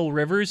without Phil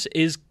Rivers?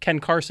 Can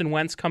Carson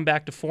Wentz come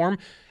back to form?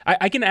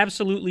 I can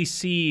absolutely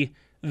see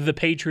the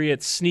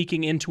Patriots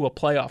sneaking into a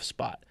playoff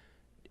spot.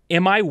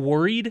 Am I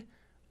worried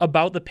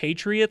about the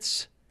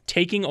Patriots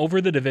taking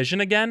over the division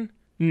again?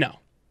 No.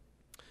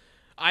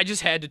 I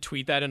just had to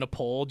tweet that in a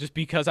poll just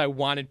because I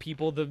wanted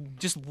people to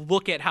just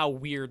look at how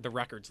weird the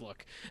records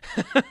look.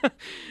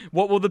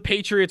 What will the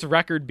Patriots'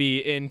 record be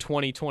in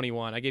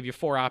 2021? I gave you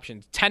 4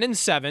 options: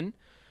 10-7,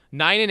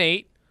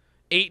 9-8,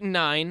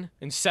 8-9,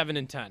 and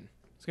 7-10.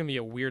 It's gonna be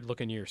a weird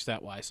looking year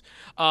stat wise.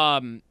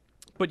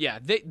 But yeah,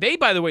 they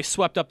by the way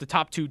swept up the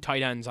top 2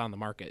 tight ends on the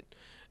market,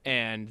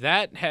 and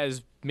that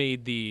has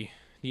made the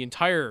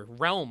entire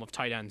realm of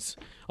tight ends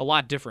a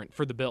lot different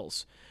for the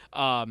Bills.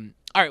 All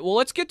right, well,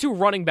 let's get to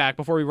running back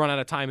before we run out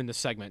of time in this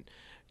segment.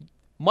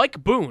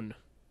 Mike Boone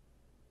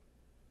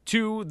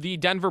to the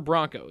Denver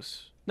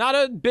Broncos. Not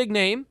a big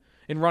name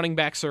in running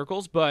back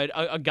circles, but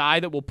a guy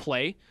that will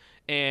play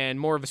and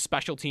more of a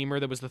special teamer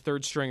that was the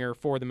third stringer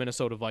for the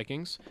Minnesota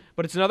Vikings.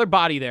 But it's another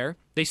body there.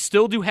 They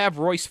still do have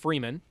Royce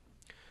Freeman.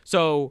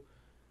 So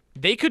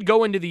they could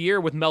go into the year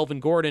with Melvin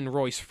Gordon,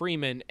 Royce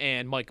Freeman,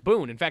 and Mike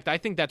Boone. In fact, I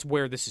think that's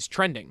where this is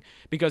trending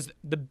because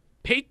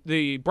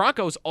the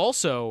Broncos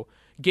also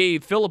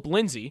gave Philip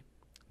Lindsay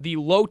the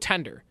low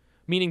tender,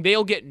 meaning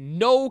they'll get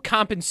no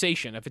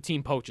compensation if a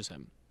team poaches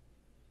him.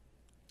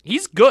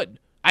 He's good.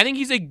 I think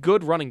he's a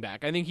good running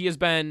back. I think he has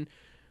been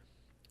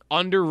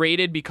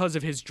underrated because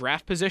of his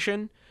draft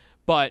position,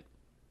 but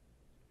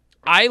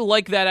I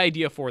like that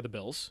idea for the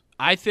Bills.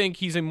 I think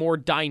he's a more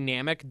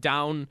dynamic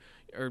down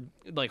or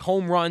like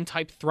home run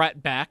type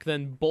threat back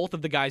than both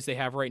of the guys they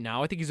have right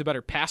now. I think he's a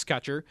better pass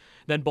catcher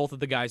than both of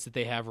the guys that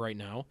they have right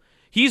now.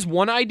 He's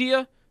one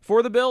idea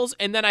for the Bills,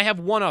 and then I have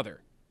one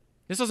other.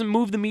 This doesn't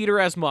move the meter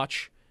as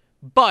much,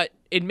 but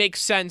it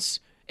makes sense.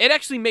 It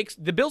actually makes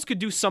the Bills could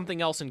do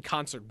something else in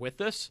concert with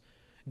this.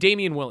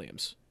 Damian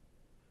Williams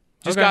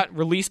just got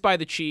released by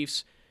the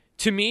Chiefs.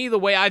 To me, the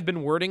way I've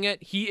been wording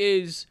it, he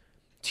is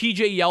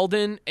TJ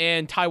Yeldon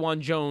and Tywan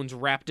Jones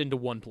wrapped into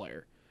one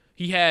player.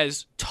 He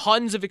has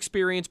tons of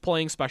experience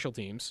playing special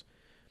teams,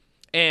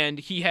 and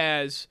he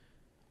has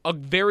a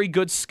very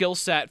good skill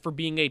set for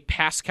being a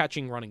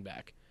pass-catching running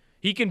back.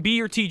 He can be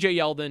your TJ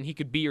Yeldon. He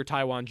could be your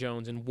Tywan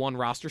Jones in one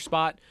roster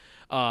spot,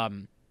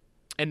 and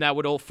that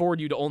would afford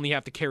you to only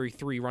have to carry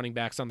 3 running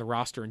backs on the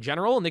roster in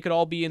general, and they could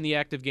all be in the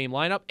active game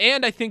lineup.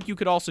 And I think you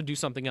could also do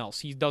something else.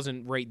 He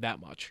doesn't rate that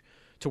much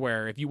to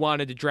where if you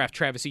wanted to draft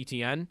Travis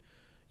Etienne,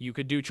 you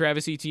could do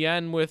Travis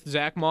Etienne with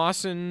Zach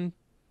Moss and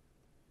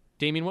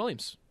Damian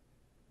Williams.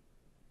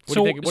 What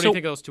do you think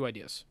of those two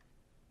ideas?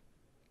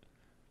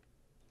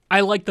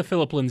 I like the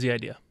Philip Lindsay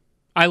idea.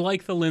 I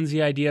like the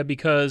Lindsay idea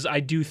because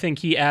I do think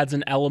he adds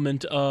an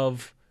element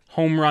of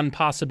home run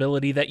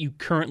possibility that you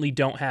currently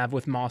don't have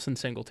with Moss and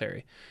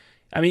Singletary.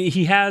 I mean,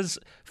 he has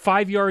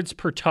 5 yards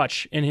per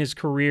touch in his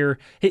career.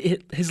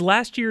 His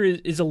last year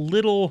is a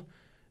little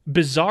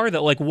bizarre,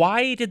 though. Like,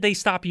 why did they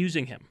stop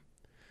using him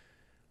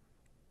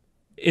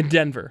in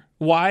Denver?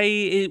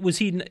 Why was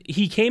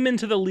he came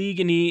into the league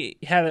and he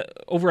had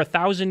over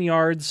 1,000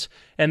 yards,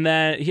 and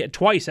then he had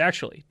twice,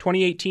 actually,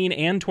 2018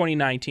 and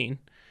 2019.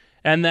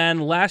 And then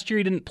last year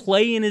he didn't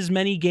play in as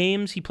many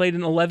games. He played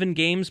in 11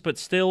 games, but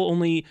still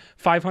only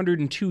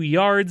 502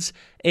 yards.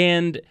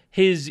 And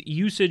his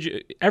usage,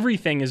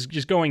 everything is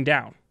just going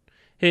down.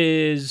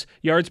 His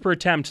yards per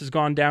attempt has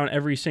gone down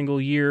every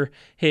single year.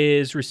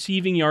 His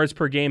receiving yards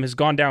per game has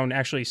gone down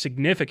actually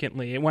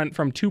significantly. It went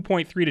from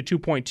 2.3 to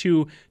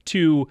 2.2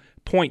 to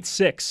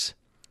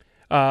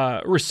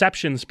 0.6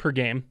 receptions per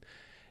game.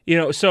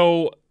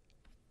 So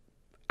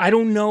I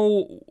don't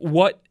know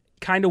what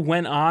kind of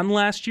went on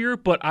last year,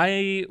 but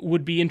I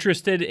would be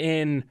interested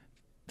in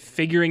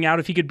figuring out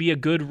if he could be a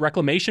good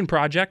reclamation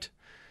project.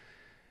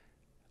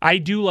 I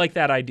do like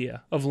that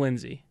idea of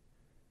Lindsay.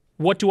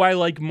 What do I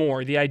like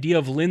more, the idea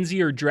of Lindsay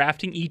or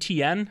drafting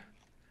ETN?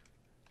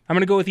 I'm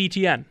going to go with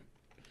ETN.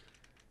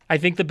 I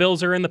think the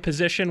Bills are in the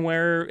position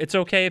where it's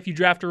okay if you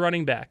draft a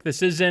running back.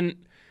 This isn't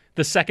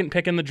the second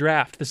pick in the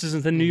draft. This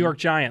isn't the New York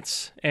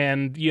Giants,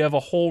 and you have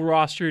a whole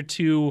roster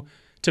to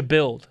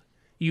build.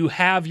 You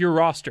have your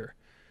roster.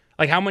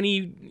 Like, how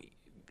many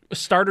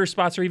starter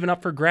spots are even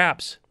up for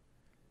grabs?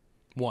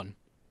 1.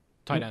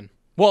 Tight end.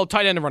 Well,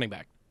 tight end and running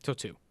back. So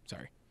 2.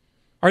 Sorry.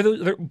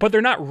 But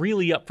they're not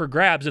really up for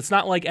grabs. It's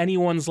not like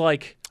anyone's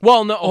like,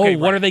 well, no. Okay,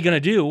 what are they going to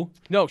do?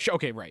 No.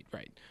 Okay. Right.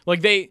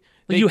 Like they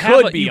you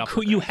could be up for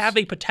grabs. You have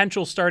a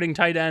potential starting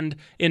tight end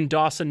in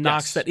Dawson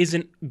Knox Yes. that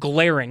isn't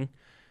glaring.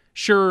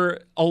 Sure,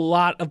 a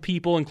lot of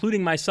people,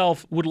 including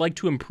myself, would like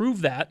to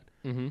improve that,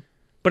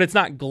 but it's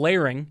not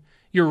glaring.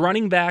 Your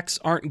running backs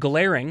aren't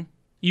glaring.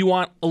 You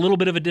want a little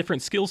bit of a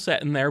different skill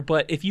set in there,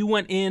 but if you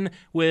went in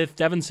with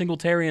Devin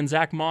Singletary and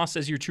Zach Moss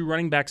as your 2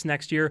 running backs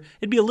next year,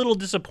 it'd be a little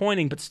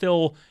disappointing, but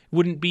still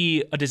wouldn't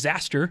be a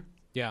disaster.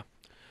 Yeah.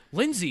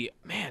 Lindsay,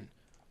 man,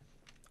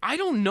 I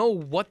don't know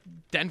what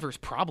Denver's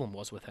problem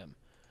was with him.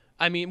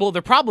 I mean, well,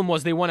 their problem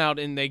was they went out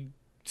and they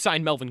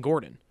signed Melvin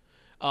Gordon.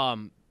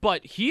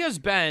 But he has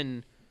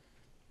been,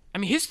 I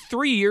mean, his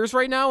 3 years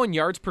right now in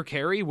yards per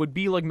carry would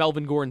be like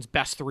Melvin Gordon's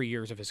best 3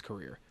 years of his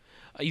career.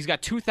 He's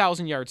got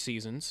 2,000-yard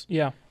seasons.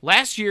 Yeah.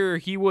 Last year,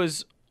 he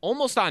was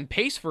almost on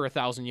pace for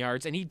 1,000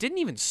 yards, and he didn't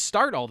even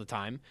start all the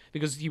time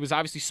because he was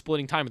obviously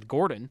splitting time with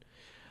Gordon.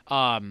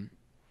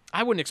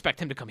 I wouldn't expect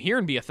him to come here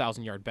and be a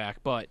 1,000-yard back,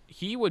 but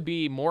he would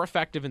be more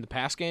effective in the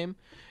pass game.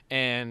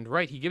 And,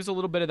 right, he gives a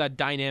little bit of that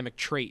dynamic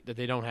trait that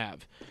they don't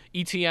have.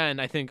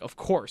 ETN, I think, of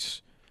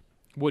course,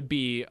 would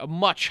be a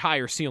much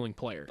higher ceiling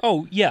player.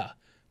 Oh, yeah.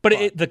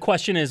 But the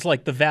question is,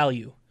 like, the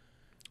value.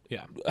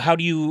 Yeah. How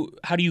do you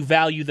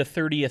value the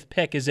 30th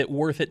pick? Is it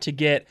worth it to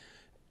get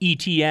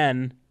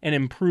ETN and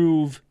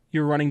improve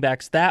your running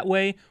backs that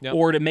way,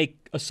 or to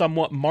make a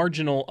somewhat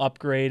marginal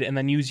upgrade and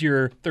then use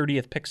your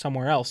 30th pick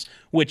somewhere else,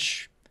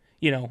 which,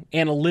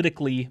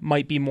 analytically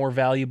might be more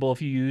valuable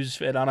if you use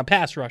it on a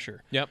pass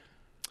rusher? Yep.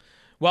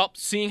 Well,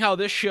 seeing how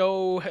this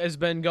show has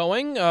been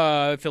going,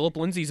 Philip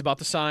Lindsay's about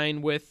to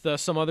sign with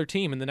some other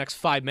team in the next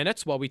 5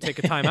 minutes while we take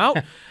a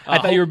timeout. I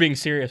thought you were being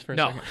serious for a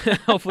second. No,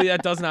 hopefully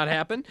that does not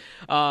happen.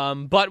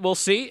 But we'll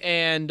see.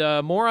 And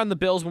more on the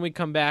Bills when we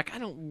come back. I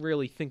don't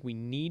really think we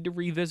need to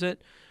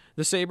revisit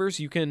the Sabres.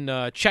 You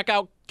can check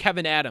out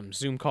Kevin Adams'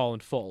 Zoom call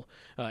in full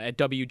at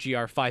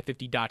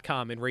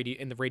WGR550.com and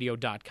in the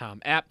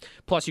radio.com app.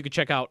 Plus, you can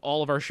check out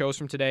all of our shows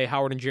from today.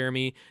 Howard and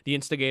Jeremy, the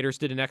Instigators,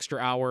 did an extra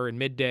hour in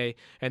midday,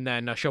 and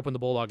then Shop and the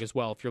Bulldog as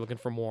well if you're looking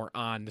for more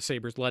on the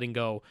Sabres letting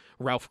go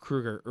Ralph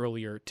Kruger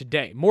earlier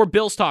today. More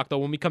Bills talk, though,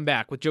 when we come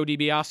back with Joe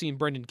DiBiase and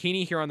Brendan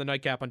Keany here on the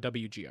Nightcap on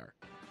WGR.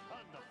 On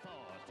the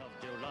 4th of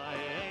July,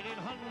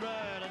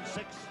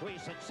 1806, we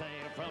set sail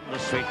from the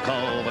sweet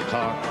Culver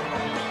Car.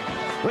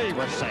 We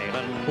were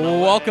sailing.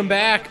 Welcome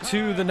back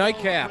to the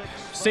Nightcap,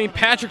 St.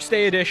 Patrick's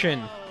Day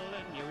edition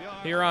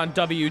here on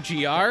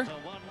WGR.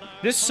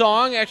 This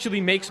song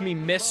actually makes me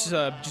miss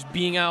just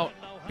being out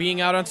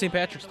on St.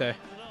 Patrick's Day.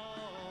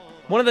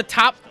 One of the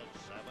top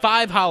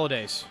 5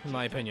 holidays, in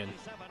my opinion.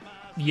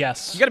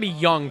 Yes. You got to be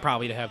young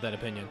probably to have that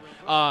opinion.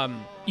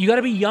 You got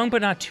to be young,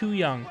 but not too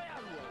young.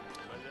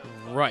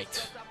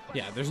 Right.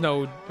 Yeah, there's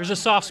a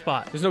soft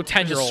spot. There's no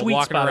 10-year-old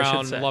walking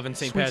around loving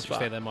St. Patrick's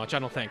Day that much, I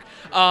don't think.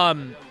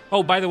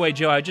 Oh, by the way,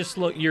 Joe, I just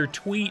looked. Your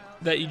tweet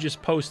that you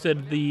just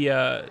posted,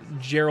 the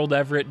Gerald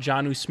Everett,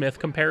 Jonnu Smith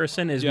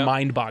comparison is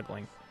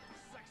mind-boggling.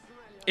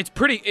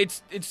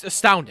 It's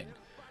astounding.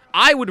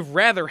 I would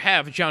rather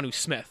have Jonnu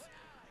Smith,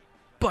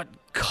 but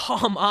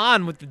come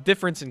on with the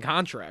difference in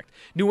contract.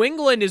 New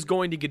England is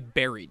going to get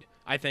buried,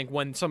 I think,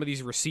 when some of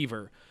these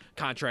receiver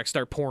contracts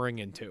start pouring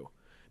into.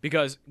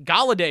 Because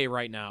Galladay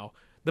right now,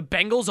 the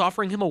Bengals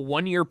offering him a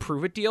 1-year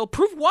prove-it deal.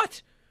 Prove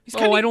what?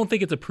 I don't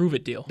think it's a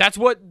prove-it deal.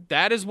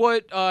 That is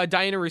what not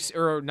Diana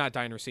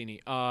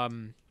Rossini.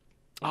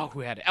 Who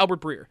had it?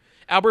 Albert Breer.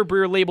 Albert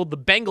Breer labeled the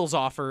Bengals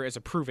offer as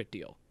a prove-it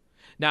deal.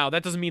 Now,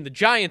 that doesn't mean the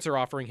Giants are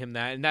offering him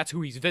that, and that's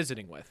who he's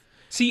visiting with.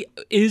 See,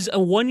 is a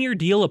 1-year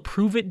deal a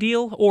prove-it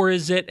deal, or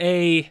is it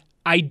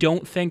I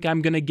don't think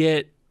I'm going to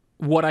get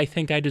what I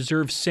think I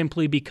deserve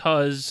simply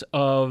because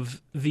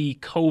of the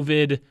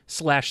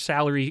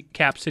COVID/salary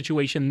cap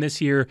situation this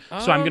year.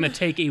 So I'm going to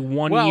take a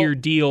 1-year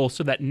deal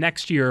so that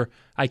next year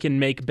I can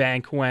make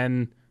bank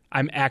when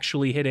I'm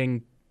actually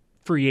hitting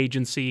free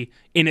agency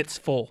in its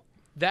full.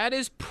 That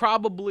is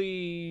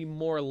probably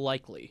more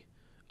likely.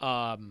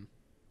 What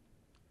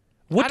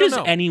does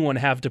anyone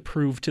have to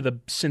prove to the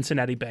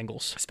Cincinnati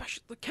Bengals?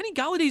 Especially Kenny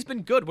Galladay's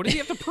been good. What does he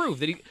have to prove?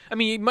 He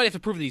might have to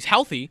prove that he's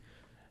healthy.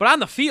 But on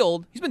the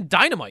field, he's been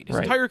dynamite his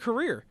entire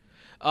career.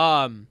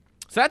 So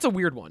that's a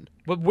weird one.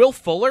 But Will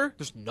Fuller,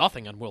 there's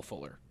nothing on Will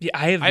Fuller. Yeah,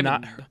 I have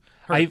not heard.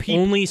 I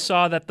only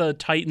saw that the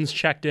Titans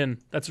checked in.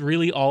 That's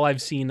really all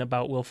I've seen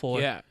about Will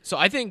Fuller. Yeah. So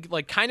I think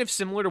kind of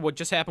similar to what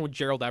just happened with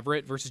Gerald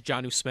Everett versus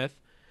Jonnu Smith,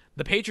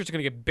 the Patriots are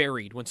going to get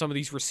buried when some of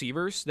these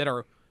receivers that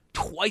are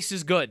twice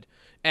as good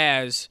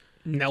as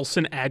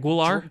Nelson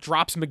Aguilar,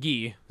 Drops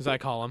McGee, as I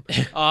call him.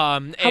 How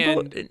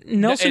about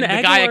Nelson Aguilar?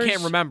 The guy I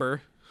can't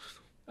remember.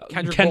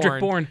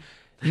 Kendrick Bourne.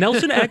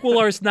 Nelson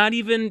Aguilar is not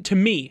even, to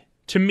me,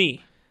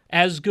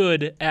 as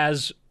good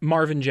as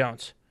Marvin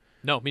Jones.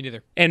 No, me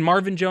neither. And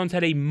Marvin Jones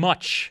had a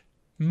much,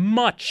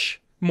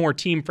 much more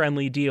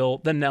team-friendly deal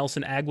than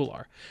Nelson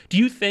Aguilar. Do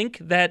you think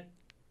that,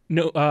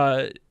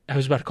 I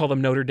was about to call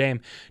them Notre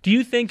Dame. Do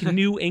you think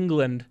New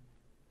England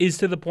is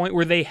to the point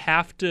where they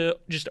have to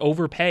just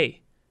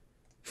overpay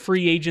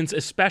free agents,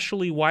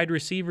 especially wide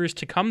receivers,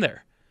 to come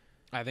there?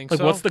 I think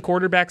so. What's the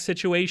quarterback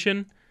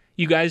situation?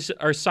 You guys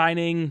are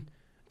signing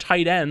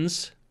tight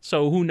ends,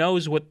 so who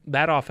knows what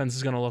that offense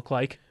is going to look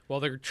like. Well,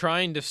 they're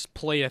trying to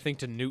play, I think,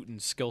 to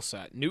Newton's skill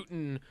set.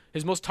 Newton,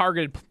 his most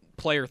targeted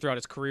player throughout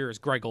his career is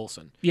Greg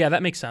Olsen. Yeah,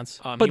 that makes sense.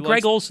 But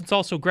Greg Olsen's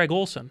also Greg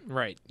Olsen.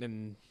 Right.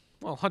 And,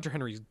 Hunter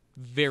Henry's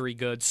very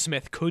good.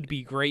 Smith could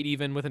be great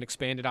even with an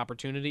expanded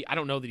opportunity. I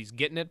don't know that he's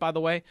getting it, by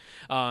the way,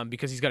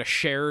 because he's got to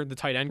share the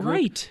tight end group.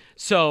 Right.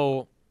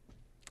 So,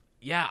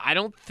 yeah, I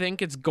don't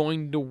think it's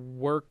going to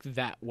work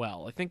that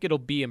well. I think it'll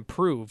be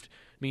improved.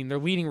 I mean, their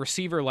leading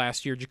receiver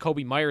last year,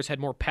 Jacoby Myers, had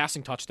more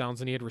passing touchdowns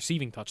than he had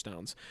receiving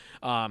touchdowns.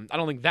 I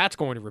don't think that's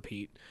going to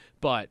repeat.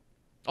 But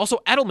also,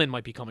 Edelman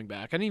might be coming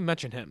back. I didn't even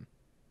mention him.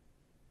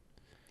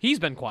 He's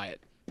been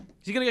quiet. Is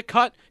he going to get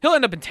cut? He'll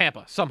end up in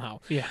Tampa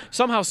somehow. Yeah.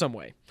 Somehow, some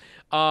way.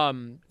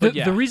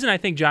 The reason I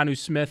think Jonnu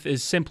Smith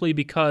is simply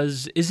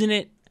because isn't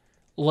it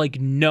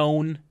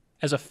known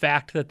as a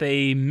fact that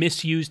they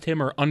misused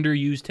him or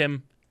underused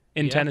him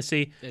in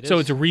Tennessee? So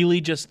it's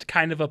really just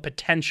kind of a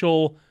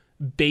potential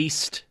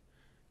based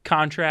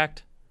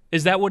contract.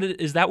 Is that what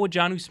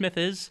Jonnu Smith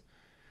is?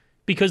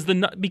 Because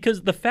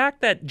the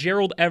fact that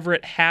Gerald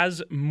Everett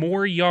has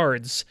more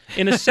yards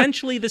in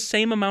essentially the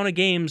same amount of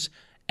games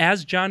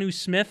as Jonnu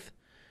Smith,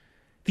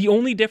 the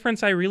only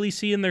difference I really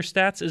see in their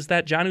stats is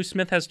that Jonnu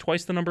Smith has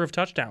twice the number of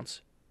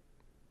touchdowns.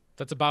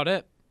 That's about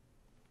it.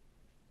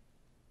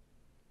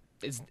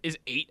 Is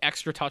 8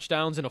 extra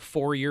touchdowns in a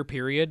 4-year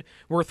period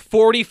worth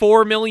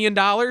 $44 million?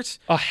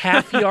 A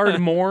half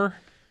yard more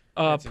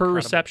per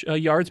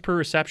reception, yards per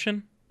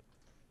reception.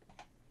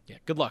 Yeah,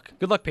 good luck.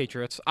 Good luck,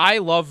 Patriots. I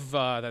love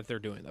that they're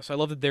doing this. I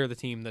love that they're the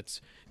team that's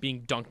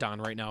being dunked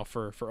on right now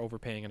for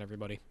overpaying on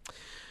everybody.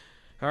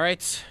 All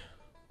right.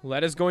 Well,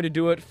 that is going to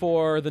do it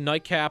for the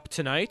Nightcap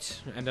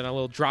tonight, and then a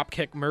little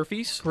Dropkick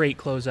Murphys. Great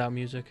closeout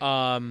music.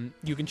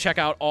 You can check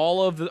out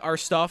all of our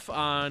stuff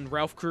on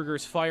Ralph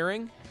Kruger's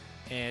firing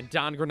and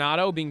Don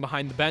Granato being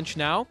behind the bench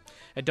now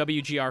at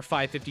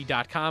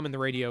WGR550.com and the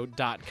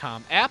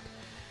radio.com app.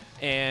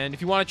 And if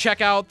you want to check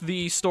out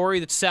the story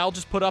that Sal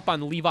just put up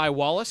on Levi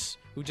Wallace,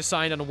 who just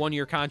signed on a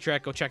 1-year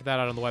contract, go check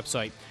that out on the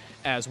website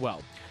as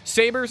well.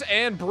 Sabres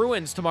and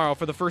Bruins tomorrow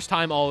for the first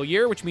time all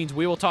year, which means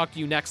we will talk to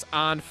you next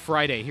on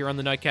Friday here on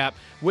the Nightcap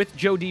with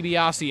Joe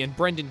DiBiase and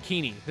Brendan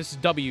Keany. This is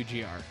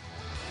WGR.